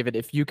for you, David.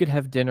 If you could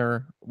have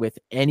dinner with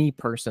any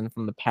person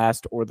from the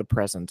past or the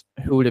present,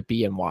 who would it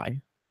be and why?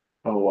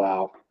 Oh,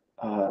 wow.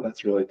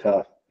 That's really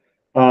tough.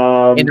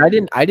 And I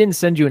didn't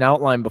send you an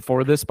outline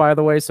before this, by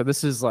the way. So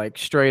this is like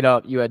straight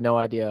up. You had no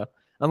idea,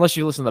 unless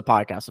you listen to the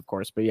podcast, of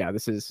course. But yeah, no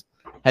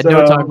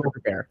time to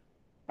prepare.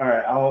 All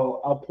right,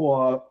 I'll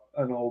pull up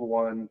an old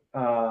one.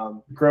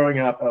 Growing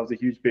up, I was a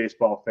huge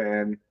baseball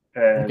fan,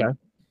 and okay.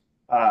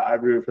 I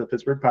rooted for the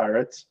Pittsburgh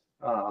Pirates,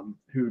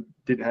 who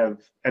didn't have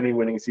any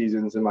winning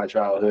seasons in my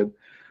childhood.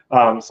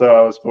 So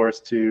I was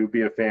forced to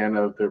be a fan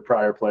of their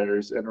prior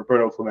players, and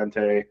Roberto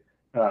Clemente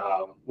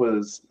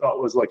was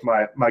like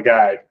my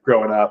guy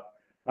growing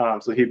up.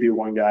 So he'd be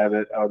one guy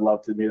that I would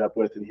love to meet up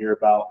with and hear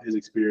about his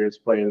experience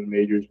playing in the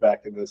majors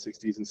back in the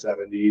 60s and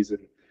 70s. And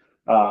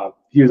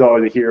he was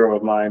always a hero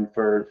of mine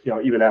for,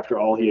 even after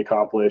all he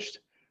accomplished,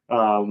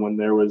 when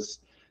there was,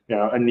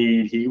 a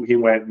need, he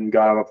went and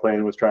got on a plane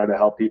and was trying to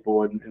help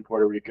people in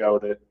Puerto Rico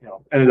that,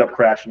 ended up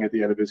crashing at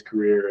the end of his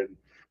career. And,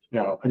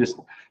 I just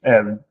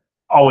am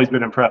always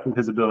been impressed with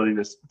his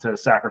ability to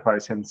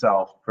sacrifice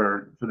himself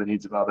for the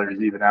needs of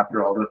others, even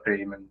after all the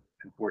fame and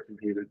fortune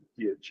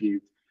he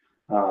achieved.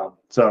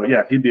 So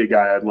yeah, he'd be a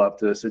guy I'd love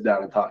to sit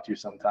down and talk to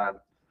sometime.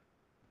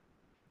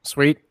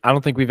 Sweet. I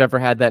don't think we've ever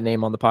had that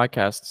name on the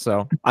podcast,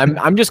 so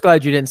I'm just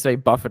glad you didn't say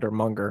Buffett or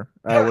Munger.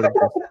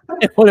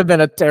 It would have been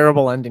a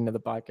terrible ending to the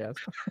podcast.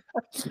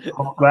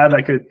 I'm glad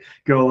I could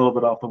go a little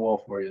bit off the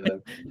wall for you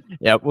then.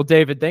 Yeah. Well,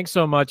 David, thanks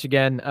so much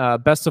again.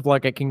 Best of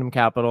luck at Kingdom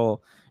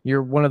Capital.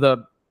 You're one of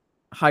the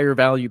higher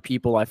value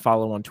people I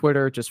follow on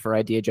Twitter just for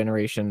idea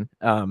generation.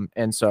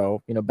 And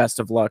so, best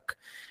of luck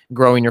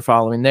growing your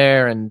following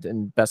there,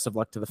 and best of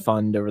luck to the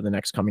fund over the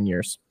next coming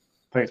years.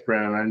 Thanks,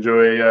 Brandon. I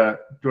enjoy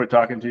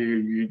talking to you.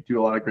 You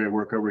do a lot of great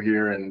work over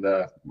here, and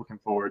looking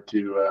forward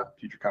to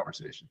future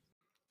conversation.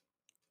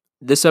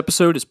 This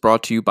episode is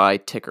brought to you by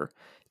Ticker.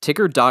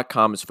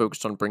 Ticker.com is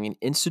focused on bringing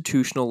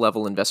institutional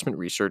level investment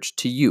research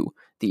to you,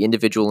 the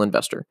individual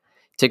investor.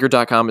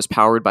 Ticker.com is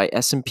powered by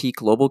S&P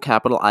Global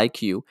Capital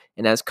IQ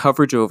and has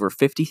coverage of over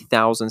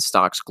 50,000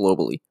 stocks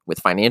globally with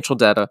financial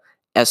data,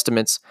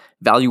 estimates,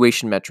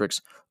 valuation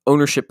metrics,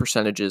 ownership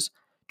percentages,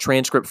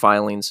 transcript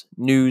filings,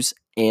 news,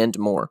 and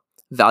more.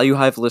 Value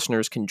Hive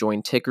listeners can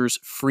join Ticker's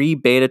free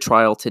beta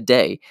trial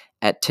today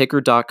at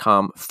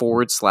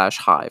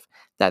ticker.com/hive.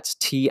 That's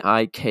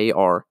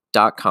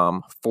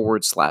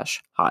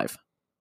TIKR.com/hive.